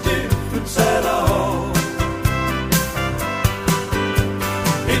any difference at all.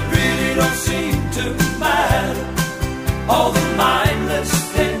 Don't seem to matter, all the mindless,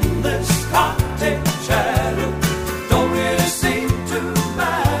 endless cocktail chatter don't really seem to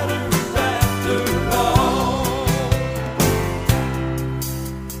matter after all.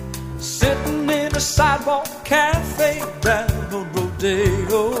 Sitting in a sidewalk cafe down on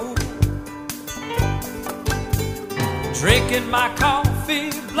Rodeo, drinking my coffee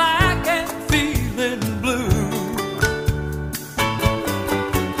black and feeling blue.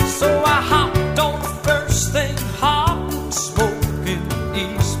 So I hopped on the first thing hot and smoking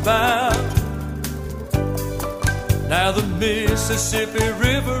eastbound. Now the Mississippi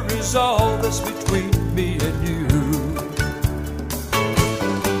River is all that's between me and you.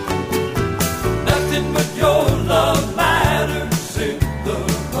 Nothing but your love matters in the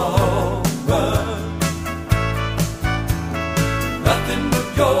long run. Nothing but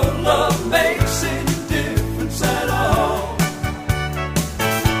your love makes any difference at all.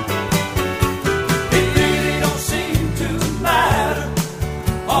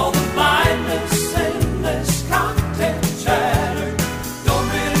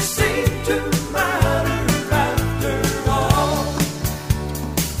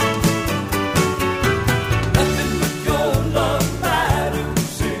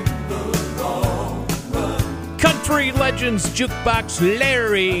 Legends Jukebox,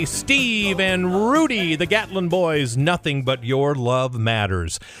 Larry, Steve, and Rudy, the Gatlin Boys, Nothing But Your Love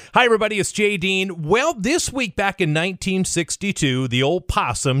Matters. Hi, everybody, it's J. Dean. Well, this week back in 1962, the old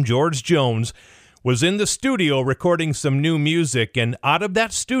possum, George Jones, was in the studio recording some new music, and out of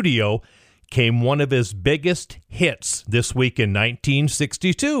that studio came one of his biggest hits this week in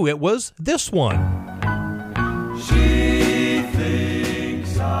 1962. It was this one. She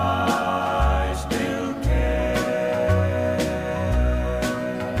thinks I still care,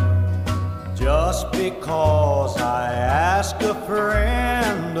 just because I ask a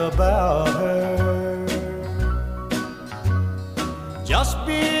friend about her, just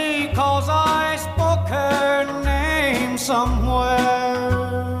because I spoke her name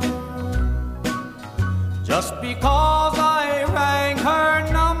somewhere, just because I rang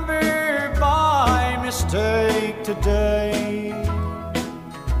her number by mistake today.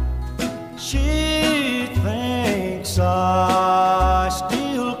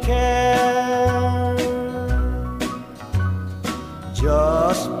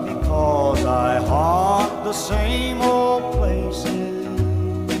 the same old places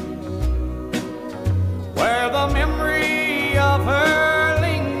where the memory of her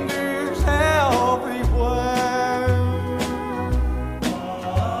lingers everywhere.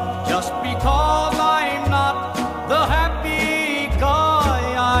 Just because I'm not the happy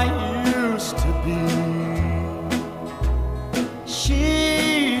guy I used to be,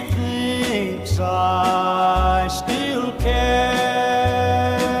 she thinks I still care.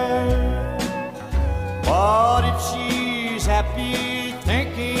 But if she's happy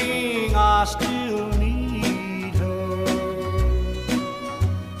thinking I still need her,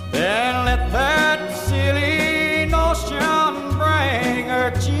 then let that silly notion bring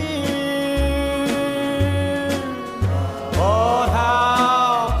her cheer. But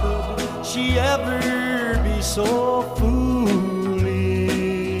how could she ever be so foolish?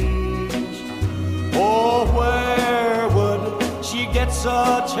 Oh, where would she get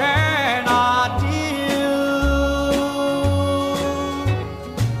such an idea?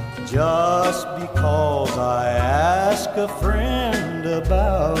 Just because I ask a friend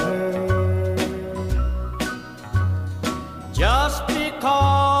about her, just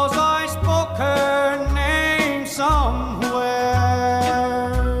because I spoke her name somewhere,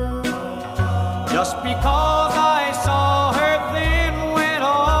 just because I saw her then went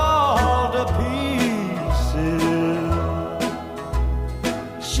all to pieces,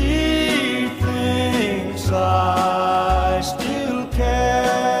 she thinks I still care.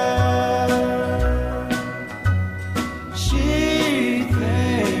 She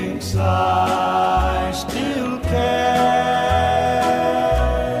thinks I still care.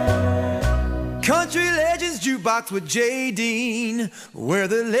 Country Legends Jukebox with J. Dean, where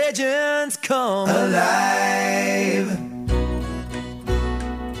the legends come alive.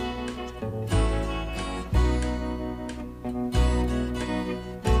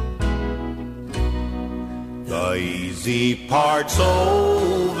 The easy part's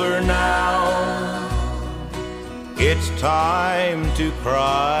over now. It's time to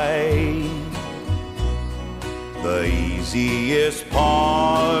cry. The easiest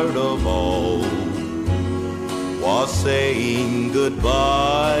part of all was saying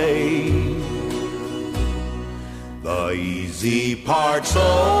goodbye. The easy part's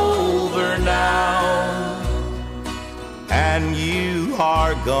over now, and you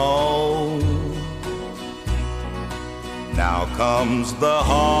are gone. Now comes the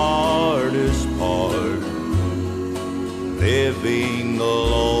hardest part, living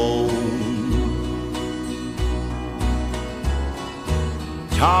alone.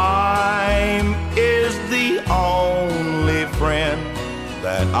 Time is the only friend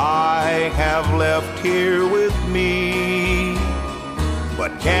that I have left here with me.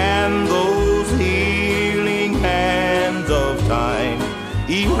 But can those healing hands of time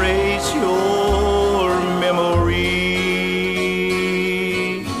erase your memory?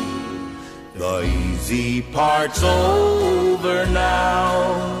 The easy part's over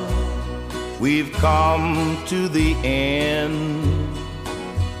now. We've come to the end.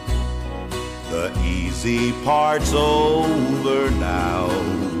 The easy part's over now,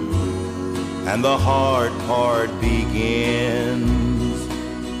 and the hard part begins.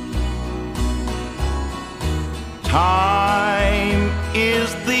 Time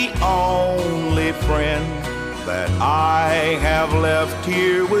is the only friend that I have left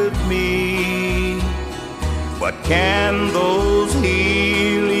here with me. But can those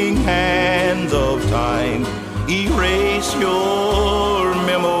healing hands of time erase your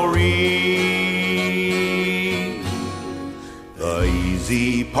memory? The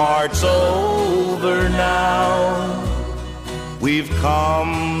easy part's over now. We've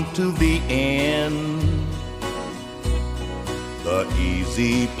come to the end. The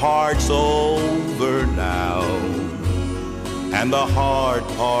easy part's over now, and the hard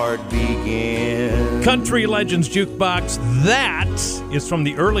part begins. Country Legends Jukebox, that is from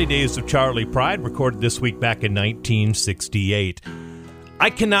the early days of Charlie Pride, recorded this week back in 1968. I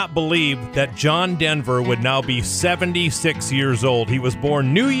cannot believe that John Denver would now be 76 years old. He was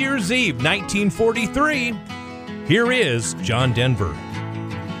born New Year's Eve, 1943. Here is John Denver.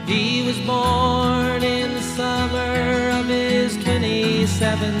 He was born in the summer of his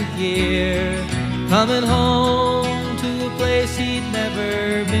 27th year, coming home to a place he'd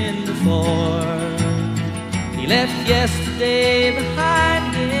never been before. He left yesterday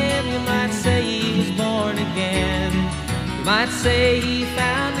behind him. You might say he was born again. You might say he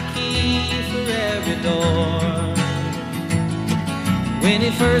found the key for every door. When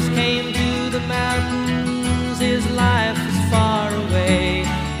he first came to the mountains, his life was far away,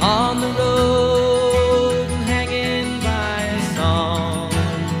 on the road and hanging by a song.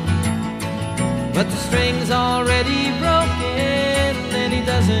 But the strings already broken and he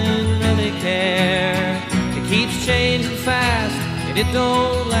doesn't really care. It keeps changing fast and it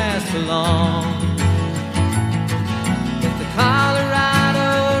don't last for long. But the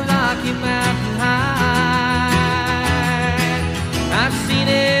Colorado Rocky Mountain High, I've seen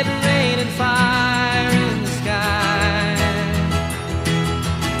it rain and fire in the sky.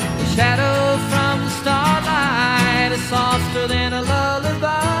 The shadow from the starlight is softer than a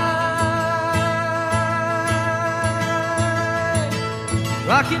lullaby.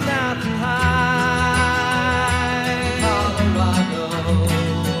 Rocky Mountain High, Colorado.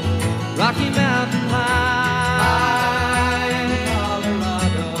 Rocky Mountain High,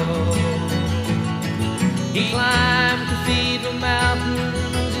 Colorado. He climbed Cathedral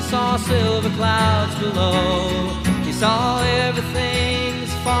Mountains, he saw silver clouds below. He saw everything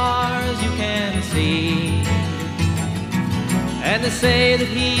as far as you can see. And they say that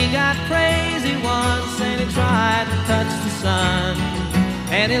he got crazy once and he tried to touch the sun.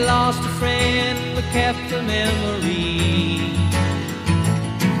 And he lost a friend but kept a memory.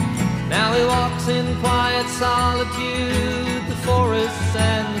 Now he walks in quiet solitude, the forests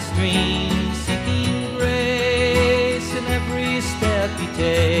and the streams, seeking grace in every step he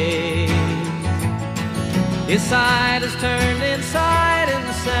takes. His side is turned inside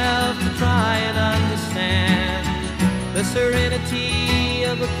himself to try and understand the serenity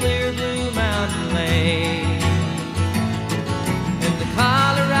of a clear blue mountain lake.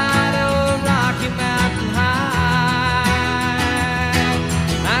 Colorado Rocky Mountain High,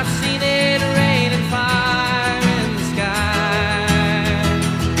 I've seen it rain and fire in the sky.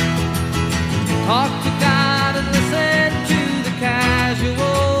 Talk to God and listen to the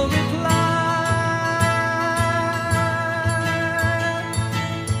casual reply.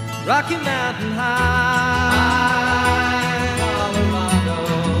 Rocky Mountain High, Colorado.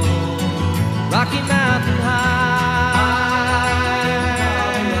 Rocky Mountain High.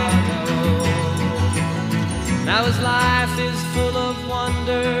 Now his life is full of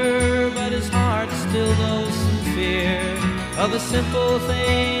wonder, but his heart still knows some fear of a simple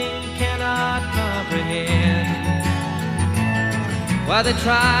thing he cannot comprehend. While they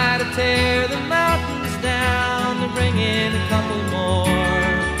try to tear the mountains down to bring in a couple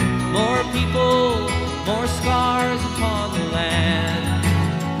more people, more scars upon the land.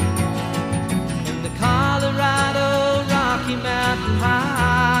 In the Colorado Rocky Mountain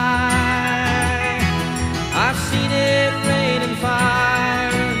High, I've seen it rain and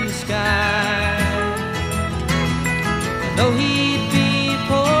fire in the sky. I know he'd be a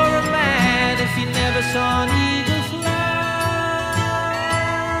poorer man if he never saw an eagle fly.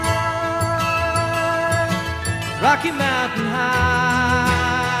 Rocky Mountain High,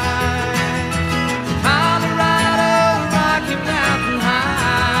 Colorado, Rocky Mountain High.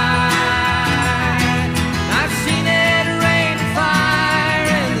 I've seen it rain and fire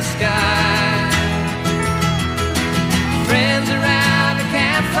in the sky. Friends around the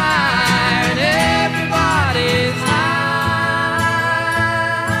campfire and everybody's high.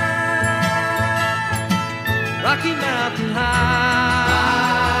 Rocky Mountain High,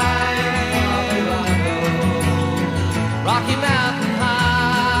 Colorado. Rocky Mountain High,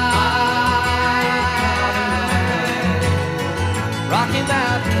 Rocky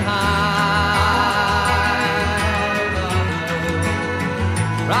Mountain High,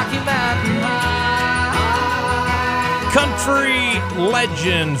 Rocky Mountain High. Country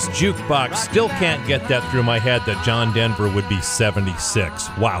Legends Jukebox. Still can't get that through my head that John Denver would be 76.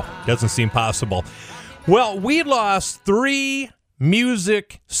 Wow, doesn't seem possible. Well, we lost 3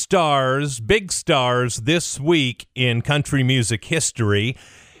 music stars, big stars, this week in country music history.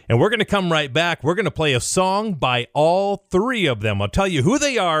 And we're going to come right back. We're going to play a song by all 3 of them. I'll tell you who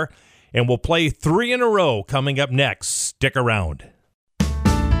they are, and we'll play 3 in a row coming up next. Stick around.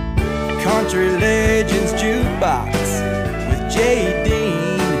 Country Legends Jukebox with J.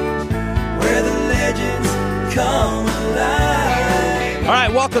 Dean, where the legends come alive. All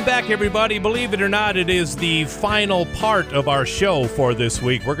right, welcome back, everybody. Believe it or not, it is the final part of our show for this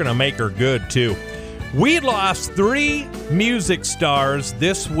week. We're going to make her good, too. We lost 3 music stars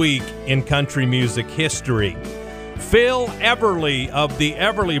this week in country music history. Phil Everly of the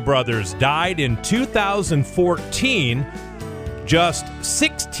Everly Brothers died in 2014, just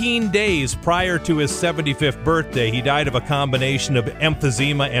 16 days prior to his 75th birthday. He died of a combination of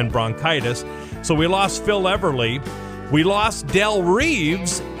emphysema and bronchitis. So we lost Phil Everly. We lost Del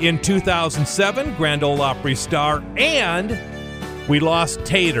Reeves in 2007, Grand Ole Opry star, and we lost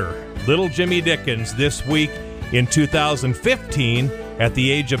Tater, Little Jimmy Dickens, this week in 2015 at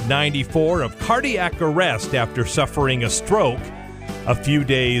the age of 94 of cardiac arrest after suffering a stroke a few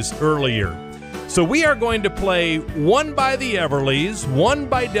days earlier. So we are going to play one by the Everlys, one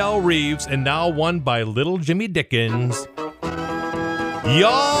by Del Reeves, and now one by Little Jimmy Dickens.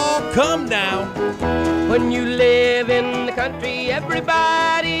 Y'all come now. When you live in the country,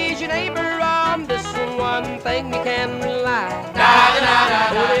 everybody's your neighbor. On this one thing you can rely.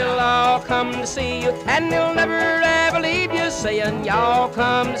 Oh, they'll all come to see you, and they'll never ever leave you, saying, y'all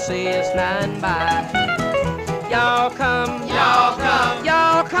come to see us 9 by. Y'all come, y'all come,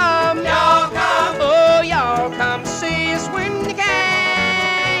 y'all come, y'all come. Oh, y'all come to see us when you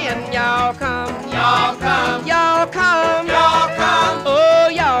can. Y'all come, y'all come, y'all come, y'all come. Oh,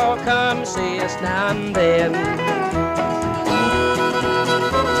 y'all come to see us now and then.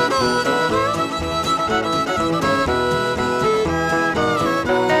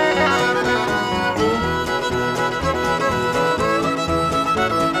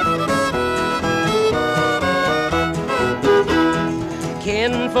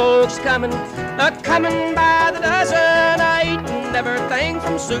 Folks coming, coming by the dozen, eating everything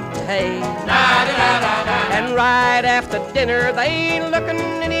from soup to hay. And right after dinner, they ain't looking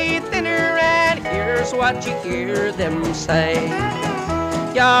any thinner, and here's what you hear them say.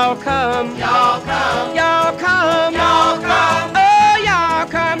 Y'all come, y'all come, y'all come, y'all come. Oh, y'all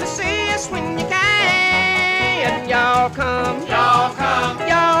come to see us when you can. Y'all come, y'all come,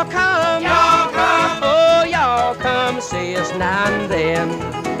 y'all come, y'all come. Oh, y'all come to see us now and then.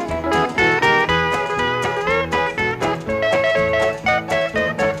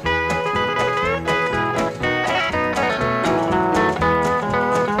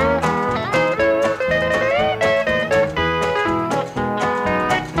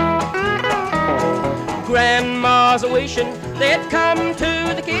 Grandma's a wishing they'd come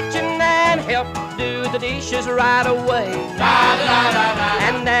to the kitchen and help do the dishes right away.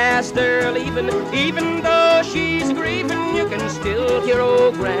 And as they're leaving, even though she's grieving, you can still hear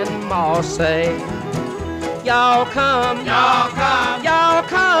old Grandma say, y'all come, y'all come, y'all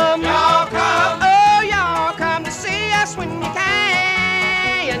come, y'all come. Oh, y'all come to see us when you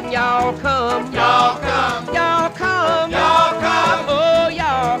can. Y'all come, y'all come, y'all come, y'all come. Oh,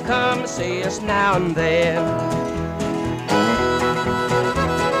 y'all come to see us now and then.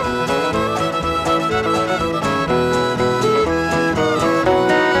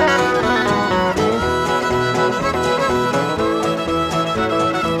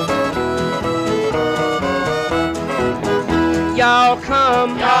 Y'all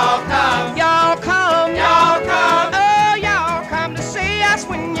come, y'all come, y'all come, y'all come. Oh, y'all come to see us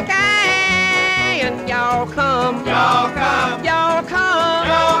when you can. Y'all come, y'all come, y'all come,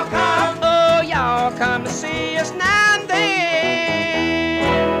 y'all come. Oh, y'all come to see us now and then.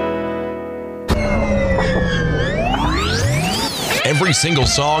 Every single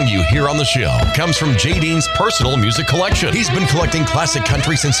song you hear on the show comes from J. Dean's personal music collection. He's been collecting classic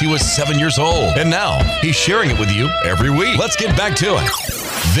country since he was 7 years old, and now he's sharing it with you every week. Let's get back to it.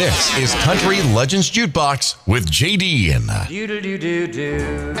 This is Country Legends Jukebox with J. Dean.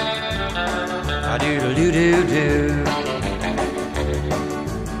 Doodle-doo-doo-doo. Doodle-doo-doo-doo.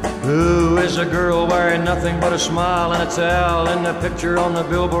 Who is a girl wearing nothing but a smile and a towel in the picture on the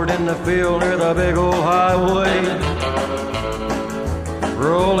billboard in the field near the big old highway?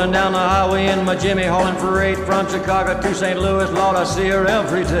 Rolling down the highway in my Jimmy, hauling freight from Chicago to St. Louis. Lord, I see her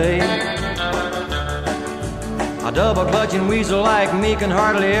every day. A double clutching weasel like me can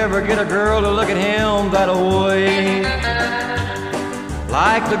hardly ever get a girl to look at him that way.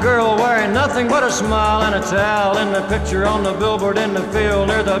 Like the girl wearing nothing but a smile and a towel in the picture on the billboard in the field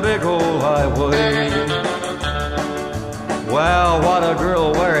near the big old highway. Wow, what a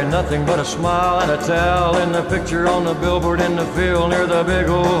girl wearing nothing but a smile and a towel in the picture on the billboard in the field near the big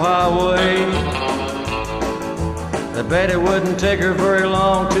old highway. I bet it wouldn't take her very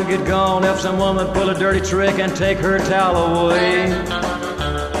long to get gone if someone would pull a dirty trick and take her towel away.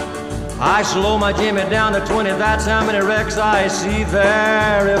 I slow my Jimmy down to 20, that's how many wrecks I see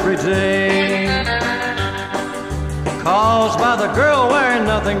there every day. Caused by the girl wearing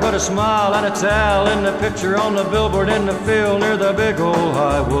nothing but a smile and a towel in the picture on the billboard in the field near the big old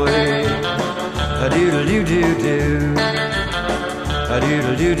highway. A doodle-doo-doo-doo. A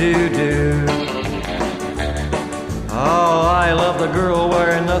doodle-doo-doo-doo. Oh, I love the girl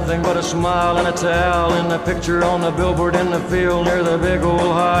wearing nothing but a smile and a towel in the picture on the billboard in the field near the big old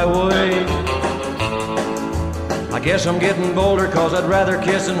highway. I guess I'm getting bolder, 'cause I'd rather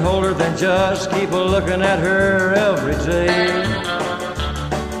kiss and hold her than just keep a-looking at her every day.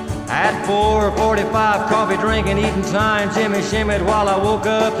 At 4:45, coffee drinking, eating time, Jimmy shimmied while I woke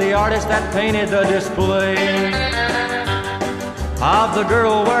up the artist that painted the display. of the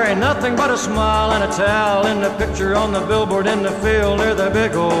girl wearing nothing but a smile and a towel in the picture on the billboard in the field near the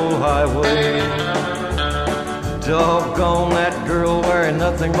big old highway. Doggone that girl wearing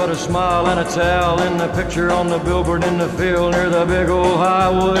nothing but a smile and a towel in the picture on the billboard in the field near the big old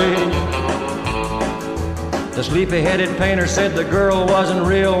highway. The sleepy-headed painter said the girl wasn't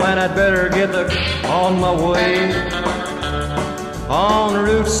real and I'd better get on my way. On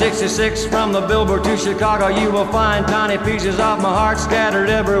Route 66 from the billboard to Chicago, you will find tiny pieces of my heart scattered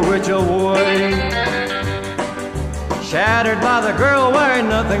every which way. Shattered by the girl wearing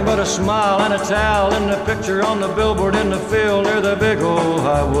nothing but a smile and a towel in the picture on the billboard in the field near the big old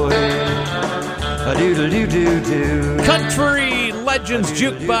highway. A-doo-doo-doo-doo-doo. Country Legends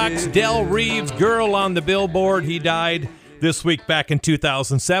Jukebox, Del Reeves, Girl on the Billboard. He died this week back in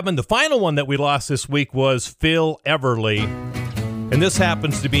 2007. The final one that we lost this week was Phil Everly. And this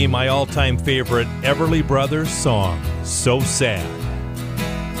happens to be my all-time favorite Everly Brothers song, So Sad.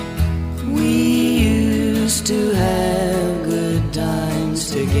 We used to have good times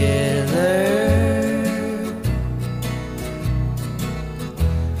together,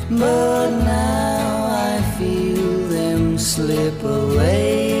 but now I feel them slip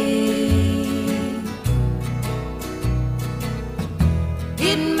away.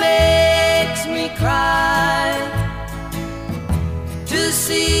 It makes me cry to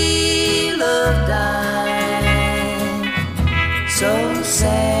see love die. So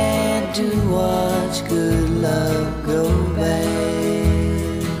sad to watch good love go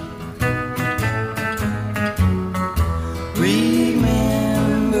bad.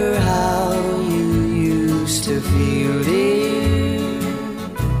 Remember how you used to feel, dear.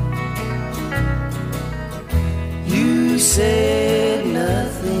 You said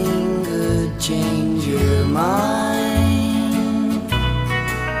nothing could change your mind.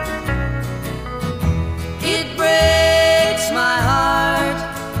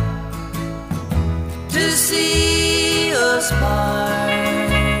 See us part.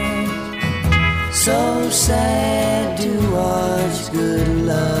 So sad to watch good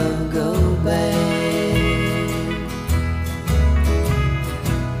love go bad.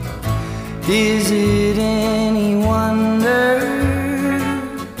 Is it any wonder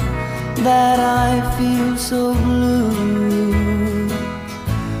that I feel so blue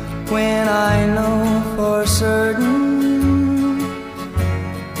when I know for certain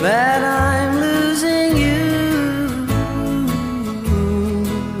that I'm losing you?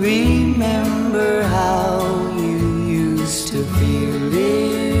 Remember how you used to feel,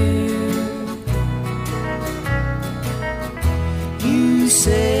 dear. You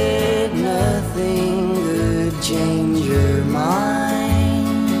said nothing could change your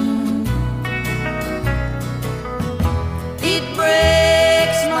mind. It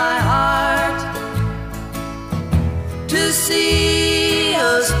breaks my heart to see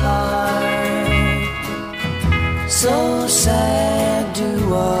us part. So sad to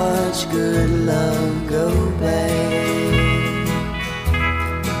watch good love go bad.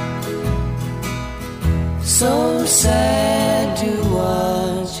 So sad to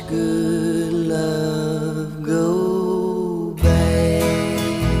watch good love go bad.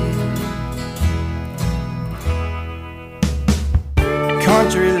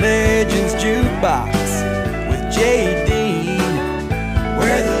 Country Legends Jukebox with J.D.,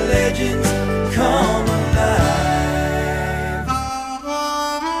 where the legends come alive.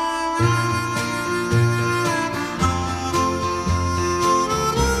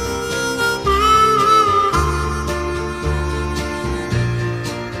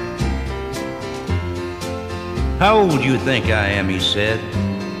 How old do you think I am, he said.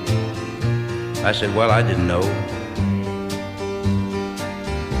 I said, well, I didn't know.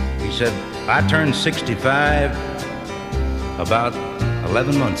 He said, I turned 65 about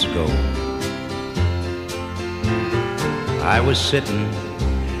 11 months ago. I was sitting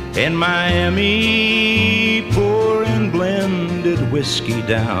in Miami pouring blended whiskey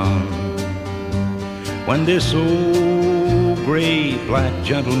down when this old gray black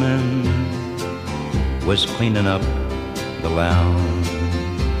gentleman was cleaning up the lounge.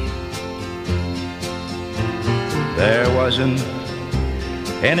 There wasn't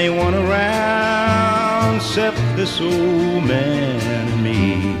anyone around except this old man and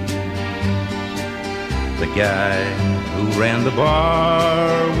me. The guy who ran the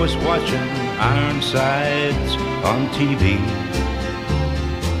bar was watching Ironsides on TV.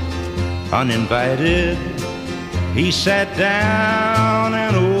 Uninvited, he sat down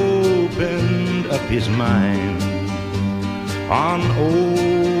and opened up his mind on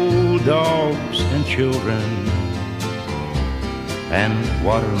old dogs and children and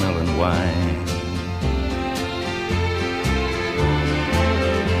watermelon wine.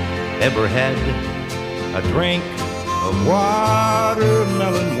 ever had a drink of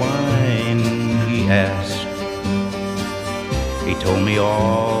watermelon wine, he asked. He told me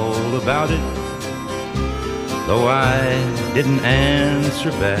all about it, though I didn't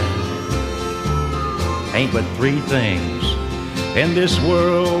answer back. Ain't but three things in this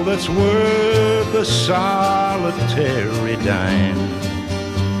world that's worth a solitary dime,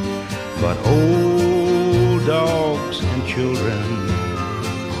 but old dogs and children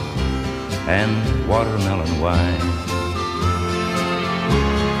and watermelon wine.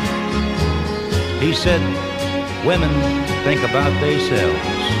 He said women think about themselves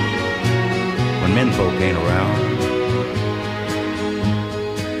when menfolk ain't around,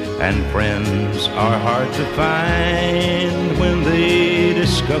 and friends are hard to find when they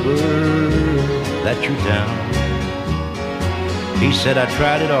discover that you're down. He said I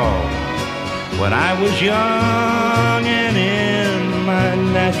tried it all when I was young and in my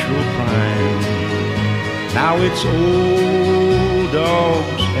natural prime. Now it's old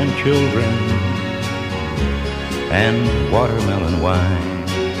dogs and children and watermelon wine.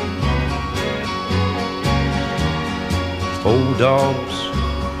 Old dogs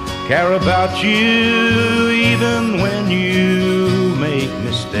care about you even when you make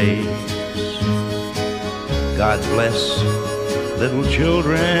mistakes. God bless little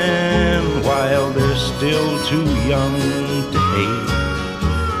children while they're still too young to hate.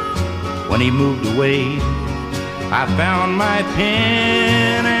 When he moved away, I found my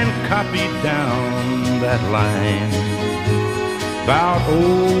pen and copied down that line about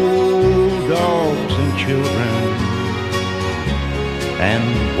old dogs and children and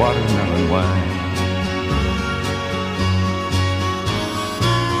watermelon wine.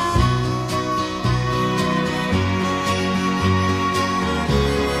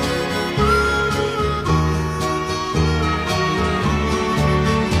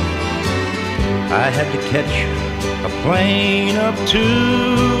 I had to catch a plane up to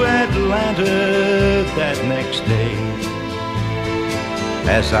Atlanta that next day.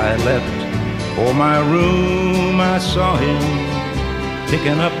 As I left for my room, I saw him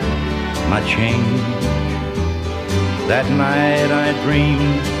picking up my change. That night I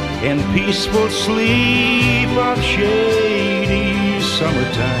dreamed in peaceful sleep of shady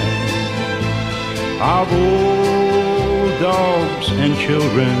summertime, of old dogs and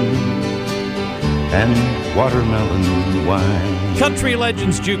children and watermelon wine. Country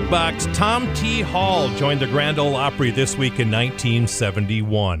Legends Jukebox. Tom T. Hall joined the Grand Ole Opry this week in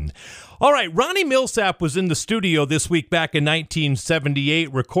 1971. All right, Ronnie Millsap was in the studio this week back in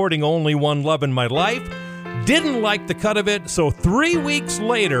 1978 recording Only One Love in My Life. Didn't like the cut of it, so 3 weeks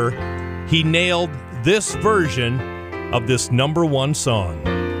later, he nailed this version of this #1 song.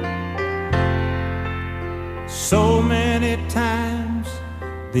 So many times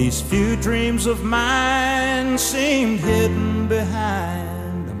these few dreams of mine seemed hidden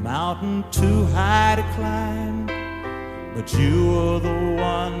behind a mountain too high to climb. But you were the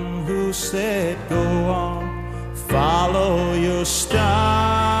one who said, go on, follow your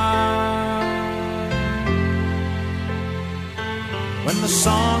star. When the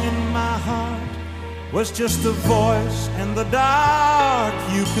song in my heart was just a voice in the dark,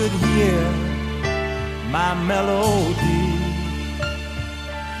 you could hear my melody.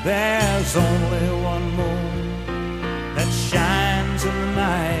 There's only one moon that shines in the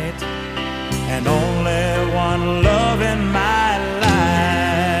night, and only one love in my life.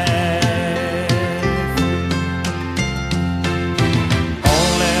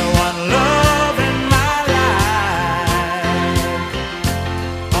 Only one love in my life.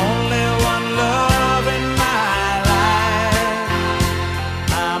 Only one love in my life.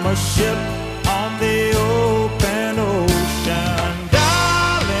 I'm a ship on the open ocean.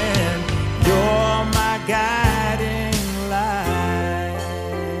 Darling, you're my guiding light.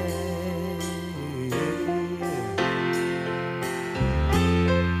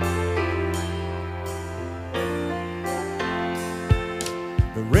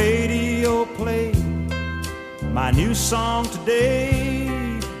 The radio played my new song today,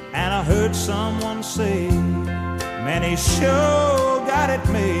 and I heard someone say, man, he sure got it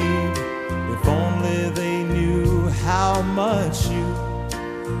made. If only they knew how much you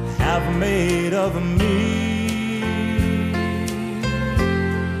have made of me.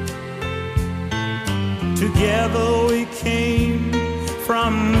 Together we came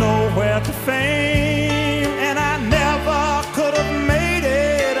from nowhere to fame, and I never could have made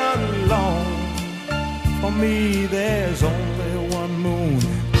it alone. For me, there's only one moon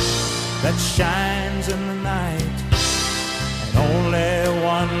that shines in the night, and only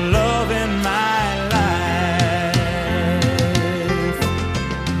one love in my life.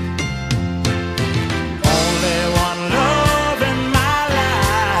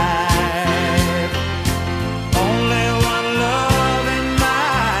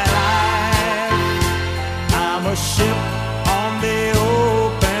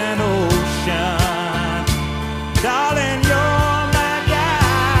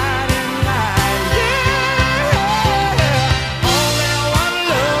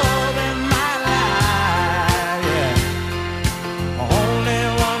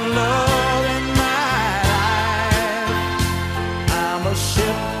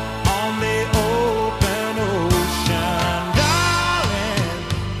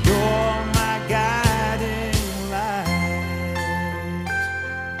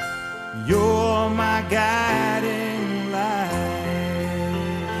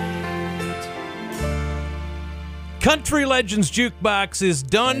 Country Legends Jukebox is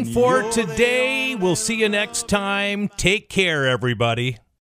done for today. We'll see you next time. Take care, everybody.